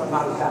 well, at least I'm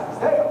not as bad as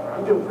they are.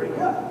 I'm doing pretty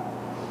good.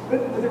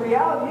 But the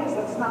reality is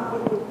that's not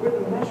where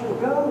the measure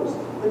goes.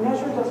 The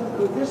measure doesn't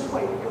go this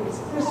way, it goes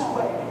this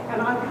way.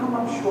 And I come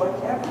up short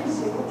every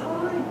single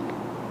time.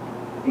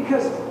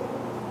 Because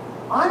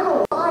I'm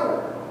a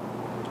liar.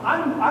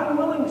 I'm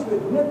willing to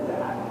admit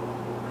that.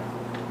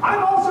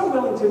 I'm also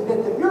willing to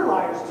admit that you're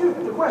liars too.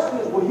 But the question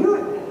is, will you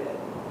admit it?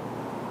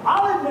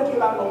 I'll admit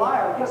that I'm a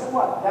liar. Guess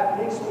what? That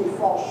makes me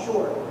fall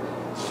short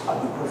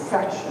of the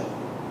perfection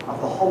of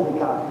the holy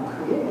God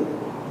who created me.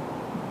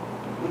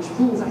 Which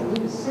means I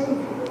need a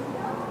Savior.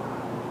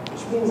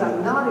 Which means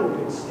I'm not in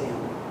good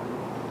standing.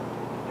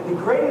 And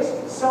the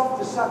greatest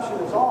self-deception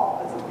of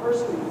all is the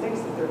person who thinks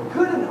that they're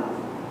good enough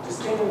to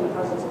stand in the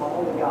presence of a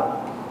holy God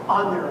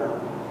on their own.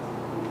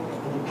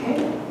 And you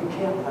can't. You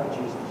can't without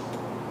Jesus.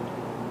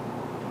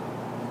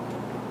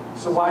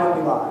 So why do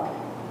we lie?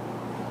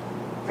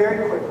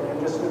 Very quickly, I'm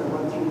just going to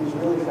run through these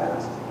really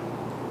fast.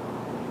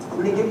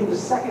 I'm going to give you the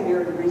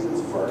secondary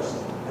reasons first,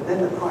 and then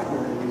the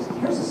primary reason.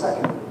 Here's the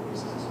secondary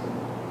reasons.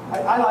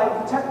 I lie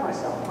to protect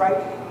myself, right?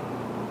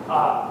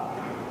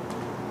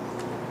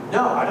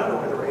 No, I don't know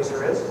where the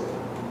razor is.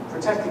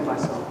 Protecting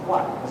myself.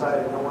 Why? Because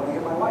I don't want to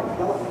get my wife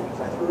yell at me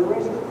because I threw a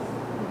razor.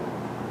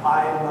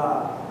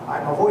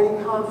 I'm avoiding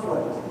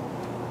conflict.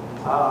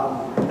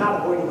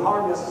 Not avoiding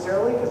harm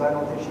necessarily, because I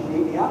don't think she'd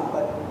beat me up,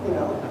 but, you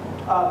know.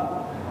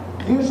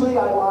 Usually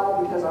I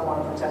lie because I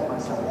want to protect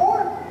myself. Or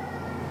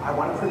I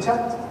want to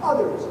protect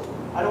others.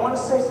 I don't want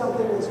to say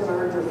something that's going to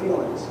hurt their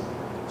feelings.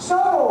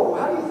 So,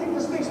 how do you think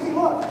this makes me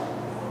look?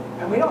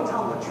 And we don't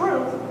tell them the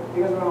truth,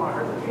 because we don't want to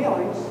hurt their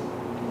feelings.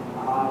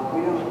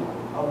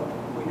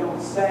 We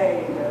don't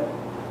say that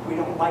we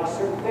don't like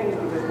certain things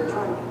because we're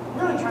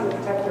really trying to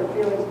protect their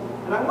feelings.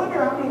 And I wonder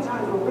how many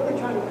times we're really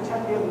trying to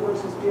protect the other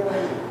person's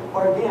feelings,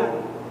 or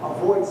again,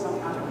 avoid some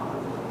kind of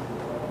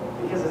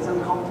conflict because it's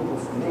uncomfortable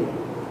for me.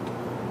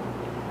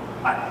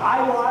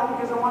 I lie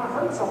because I want to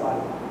hurt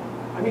somebody.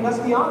 I mean, let's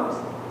be honest.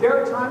 There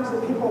are times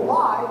that people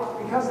lie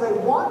because they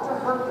want to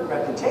hurt the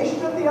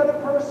reputation of the other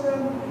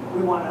person.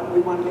 We want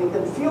to make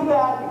them feel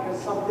bad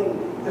because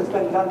something that's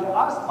been done to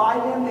us by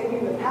them, maybe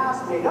in the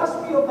past, made us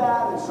feel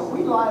bad, and so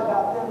we lie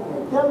about them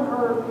and make them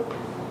hurt.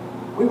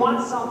 We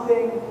want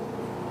something.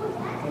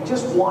 We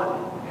just want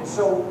it. And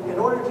so in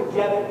order to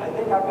get it, I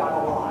think I've got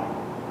to lie.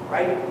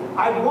 Right?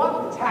 I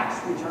want the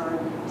tax return,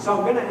 so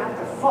I'm going to have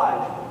to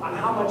fudge on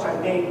how much I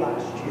made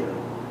last year.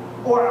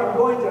 Or I'm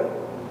going to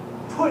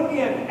put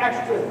in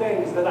extra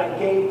things that I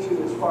gave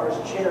to as far as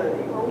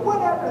charity, or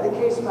whatever the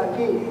case might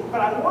be.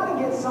 But I want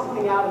to get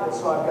something out of it,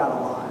 so I've got to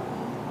lie.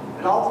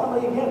 And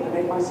ultimately, again, to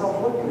make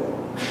myself look good.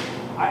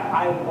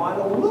 I want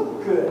to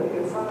look good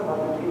in front of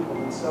other people.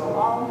 And so,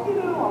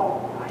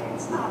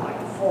 it's not like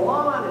full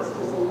on, it's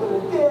just a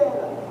little bit.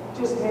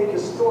 Just make a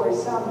story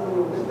sound a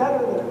little bit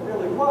better than it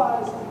really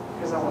was,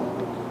 because I want to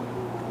look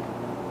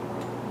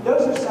good.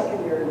 Those are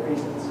secondary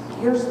reasons.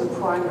 Here's the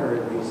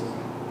primary reason.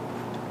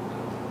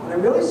 When I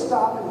really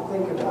stop and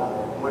think about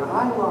it, when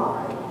I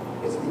lie,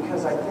 it's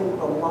because I think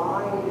the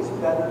lie is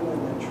better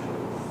than the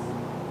truth.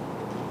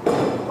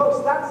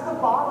 Folks, that's the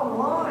bottom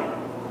line.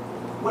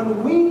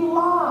 When we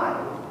lie,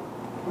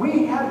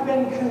 we have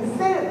been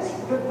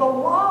convinced that the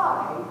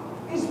lie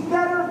is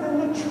better than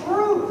the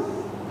truth.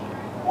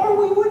 Or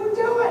we wouldn't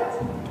do it.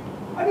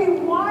 I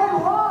mean, why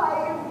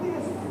lie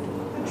if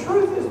the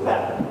truth is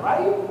better,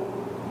 right?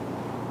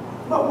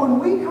 But when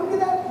we come to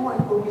that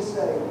point where we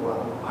say,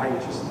 well, I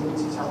just need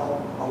to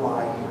tell a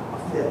lie here, a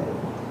fib,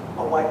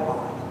 a white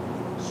lie,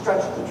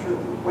 stretch the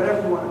truth,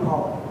 whatever you want to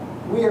call it,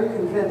 we are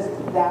convinced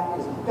that that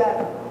is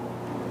better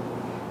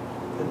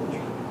than the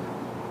truth.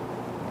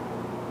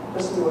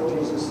 Listen to what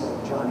Jesus said,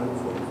 John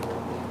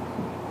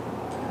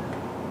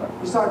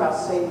 8:44. He's talking about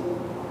Satan.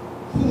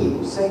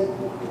 Satan,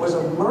 was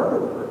a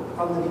murderer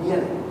from the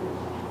beginning.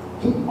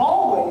 He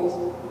always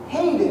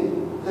hated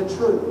the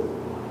truth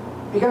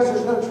because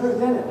there's no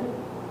truth in it.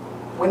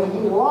 When he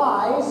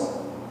lies,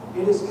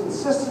 it is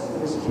consistent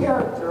with his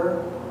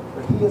character,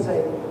 for he is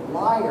a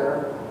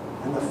liar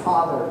and the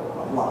father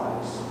of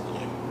lies.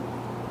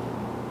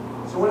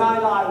 So when I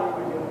lie, what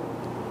am I doing?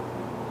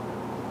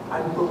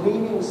 I'm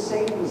believing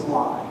Satan's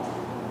lie,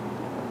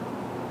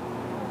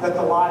 that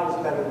the lie is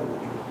better than the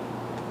truth.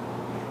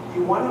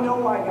 You want to know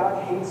why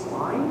God hates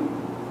lying?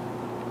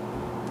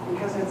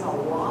 Because it's a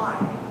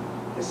lie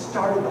that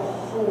started the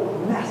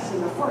whole mess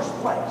in the first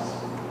place.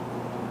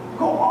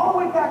 Go all the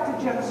way back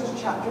to Genesis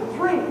chapter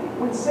 3,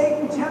 when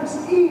Satan tempts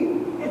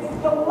Eve. It's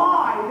the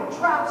lie that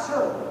traps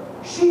her.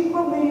 She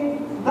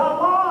believed the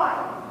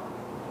lie.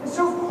 And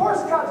so, of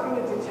course, God's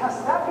going to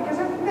detest that because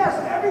it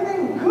messed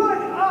everything good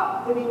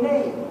up that he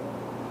made.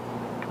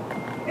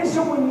 And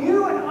so when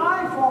you and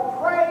I fall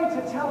prey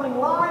to telling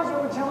lies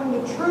over telling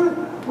the truth,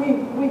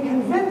 we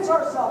convince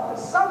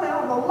ourselves that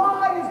somehow the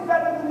lie is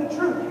better than the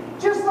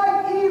truth. Just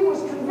like Eve was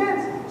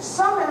convinced,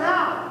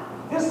 somehow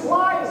this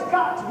lie has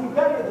got to be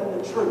better than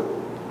the truth.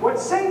 What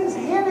Satan's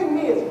handing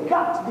me has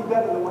got to be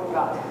better than what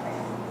God has.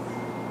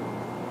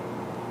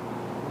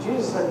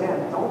 Jesus said,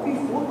 man, don't be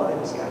fooled by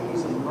this guy.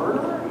 He's a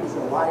murderer. He's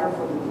a liar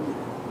from the beginning.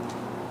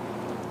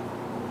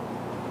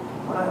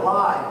 When I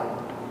lie,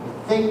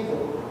 I think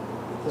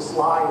that this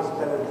lie is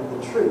better than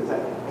the truth. I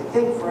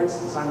think, for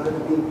instance, I'm going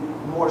to be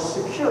more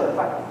secure.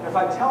 If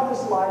I tell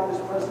this lie to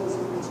this person,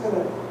 it's going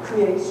to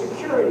create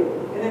security.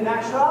 And in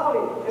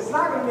actuality, it's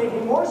not going to make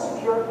me more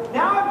secure.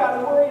 Now I've got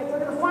to worry if they're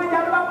going to find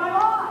out about my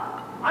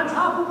lie, on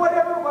top of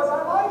whatever it was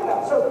I lied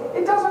about. So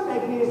it doesn't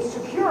make me as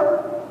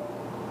secure.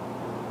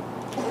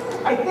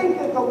 I think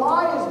that the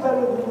lie is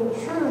better than the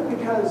truth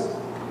because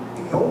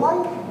you'll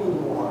like me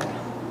more.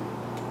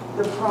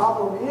 The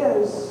problem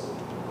is,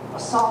 a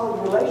solid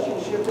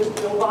relationship is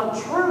built on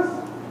truth.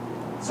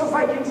 So if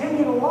I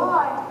continue to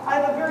lie, I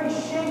have a very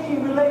shaky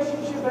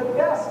relationship at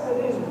best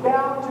that is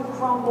bound to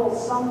crumble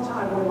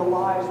sometime when the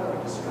lies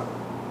are discovered.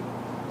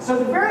 So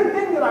the very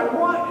thing that I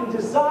want and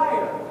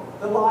desire,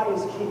 the lie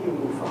is keeping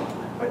me from.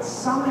 But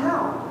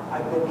somehow,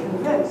 I've been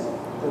convinced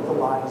that the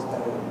lie is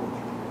better than the truth.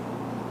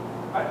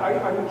 Are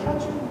you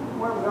catching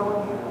where I'm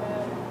going here?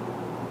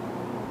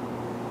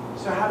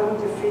 So how do we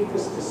defeat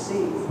this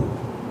deceit?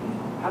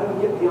 How do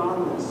we get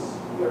beyond this?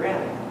 You're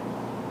in.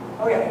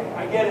 Okay,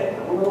 I get it.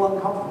 I'm a little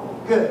uncomfortable.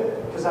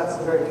 Good, because that's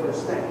the very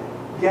first thing.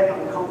 Get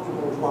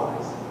uncomfortable with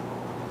lies.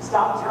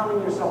 Stop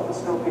telling yourself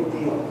it's no big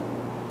deal.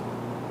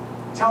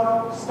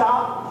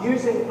 Stop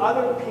using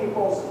other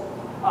people's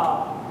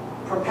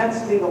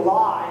propensity to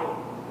lie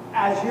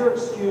as your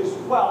excuse.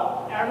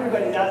 Well,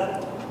 everybody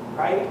does it,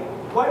 right?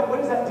 What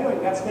is that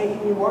doing? That's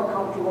making you more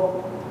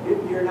comfortable.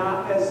 You're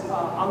not as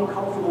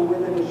uncomfortable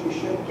with it as you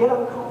should. Get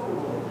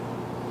uncomfortable with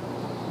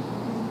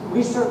it.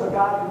 We serve a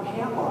God who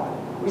can't lie.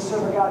 We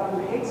serve a God who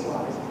hates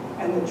lies.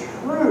 And the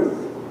truth,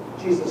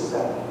 Jesus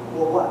said,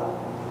 will what?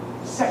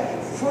 Set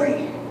you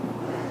free.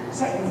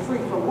 Set you free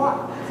from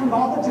what? From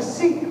all the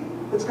deceit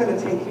that's going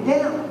to take you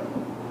down.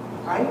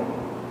 Right?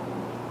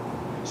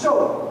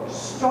 So,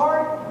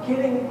 start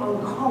getting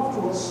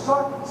uncomfortable.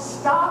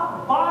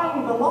 Stop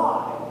buying the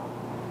lie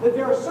that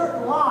there are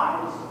certain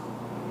lies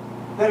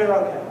that are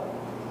okay,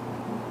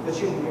 that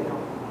you can get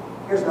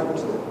comfortable. Here's number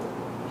 2.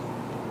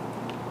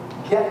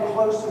 Get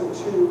closer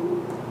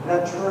to the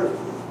truth.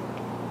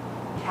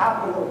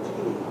 Capital T.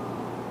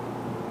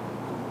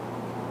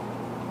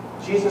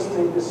 Jesus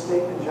made this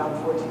statement in John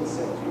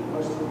 14:6.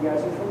 Most of you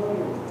guys are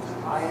familiar with this.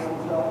 I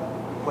am the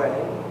way,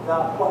 the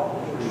what?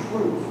 The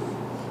truth,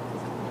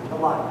 the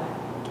life.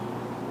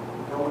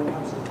 No one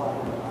comes to the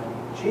Father but by me.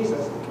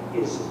 Jesus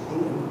is the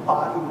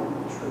embodiment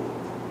of truth.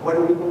 What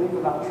do we believe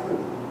about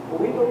truth? Well,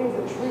 we believe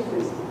the truth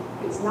is,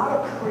 it's not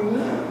a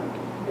creed,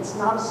 it's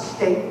not a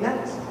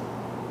statement,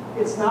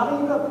 it's not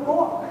even a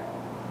book.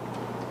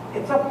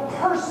 It's a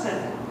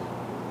person,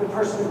 the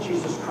person of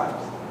Jesus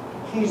Christ.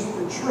 He's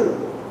the truth.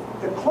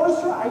 The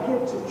closer I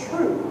get to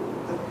truth,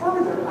 the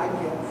further I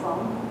get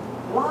from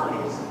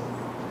lies.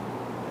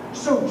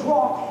 So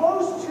draw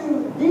close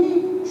to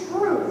the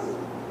truth,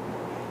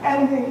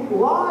 and the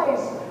lies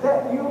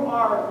that you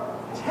are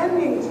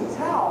tending to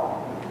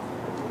tell,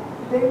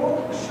 they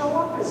won't show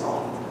up as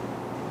often.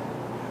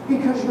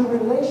 Because your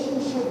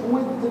relationship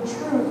with the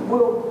truth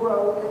will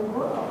grow and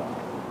grow.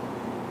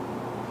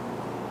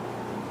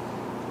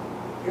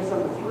 Here's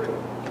number 3.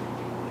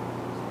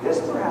 This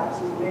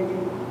perhaps is maybe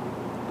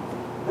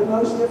the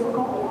most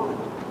difficult one.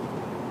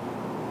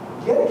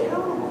 Get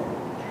accountable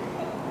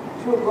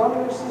to a brother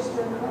or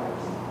sister in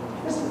Christ.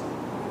 Listen,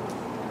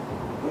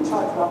 we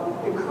talked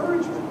about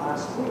encouragement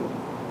last week.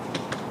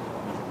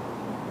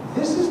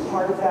 This is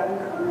part of that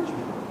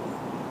encouragement.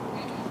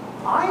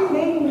 I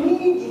may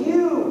need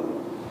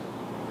you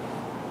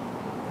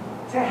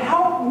to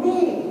help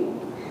me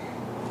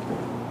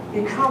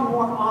become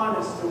more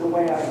honest in the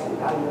way I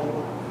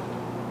live.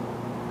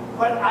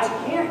 But I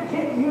can't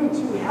get you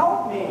to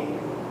help me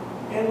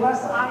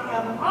unless I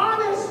am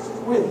honest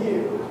with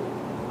you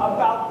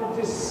about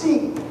the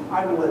deceit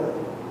I'm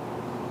living.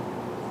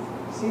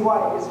 See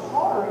why it's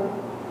hard,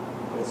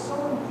 but it's so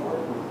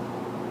important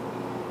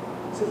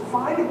to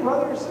find a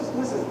brother or sister.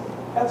 Listen,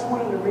 that's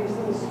one of the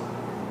reasons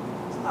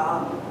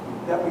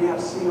that we have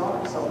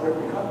CR, Celebrate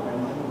Recovery,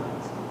 on Monday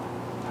nights.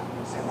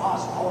 You say, well,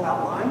 it's all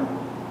about lying?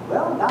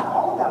 Well, not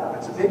all about it, but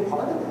it's a big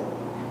part of it.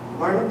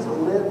 Learning to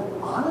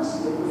live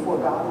honestly before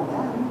God and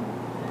man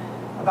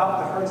about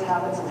the hurts,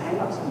 habits, and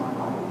hang-ups in my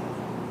life.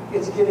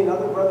 It's getting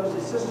other brothers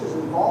and sisters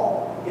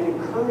involved in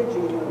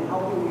encouraging you and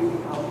helping you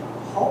become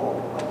whole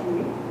like you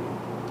need to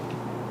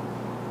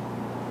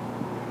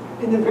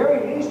be. In the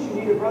very least, you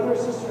need a brother or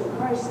sister in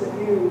Christ that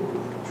you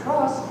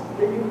trust,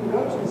 that you can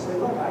go to and say,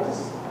 look, I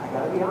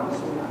got to be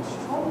honest with you, I'm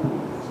struggling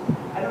with this.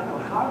 I don't know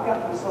how I've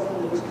got myself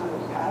into this kind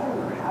of pattern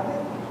or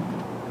habit.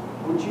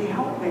 Would you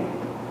help me?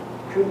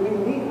 Could we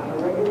meet on a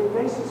regular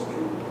basis?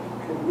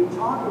 Could we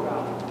talk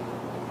about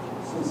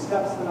some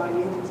steps that I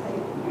need to take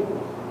in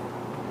doing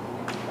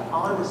the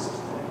honest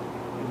thing?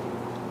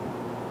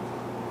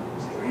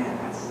 You say, man,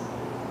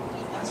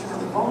 that's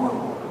really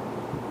vulnerable.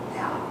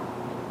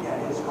 Yeah,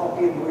 it is called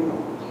being real.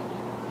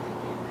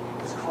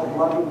 It's called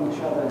loving each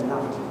other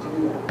enough to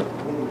do that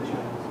with each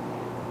other.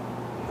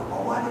 You go,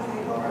 well, why did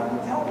they go around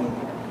and tell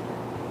people?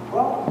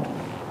 Well,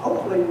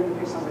 hopefully you're going to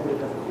pick somebody that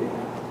doesn't do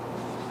that.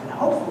 And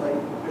hopefully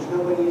there's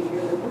nobody in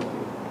here that would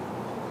do that.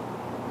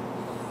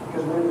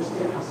 Because we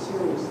understand how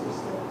serious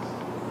this is.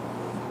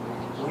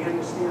 We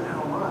understand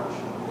how much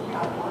that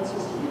God wants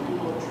us to be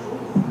people of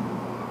truth,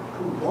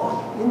 who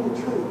walk in the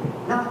truth.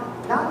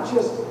 Not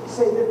just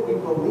say that we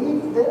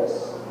believe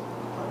this,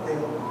 but they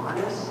are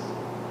honest,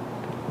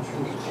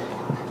 truthful.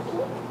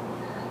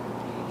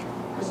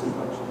 Listen,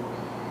 folks,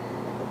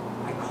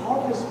 I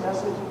call this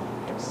message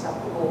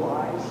acceptable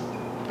lies.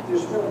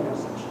 There's really no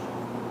such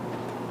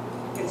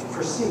thing. It's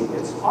perceived,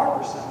 it's our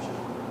perception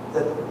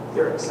that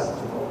they're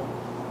acceptable.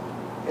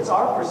 It's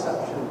our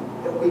perception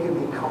that we can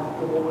be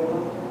comfortable with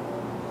them,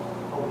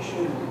 but we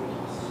shouldn't be.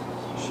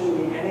 There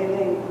shouldn't be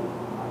anything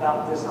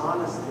about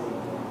dishonesty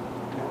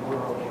that we're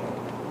okay.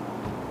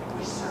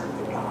 We serve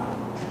the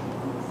God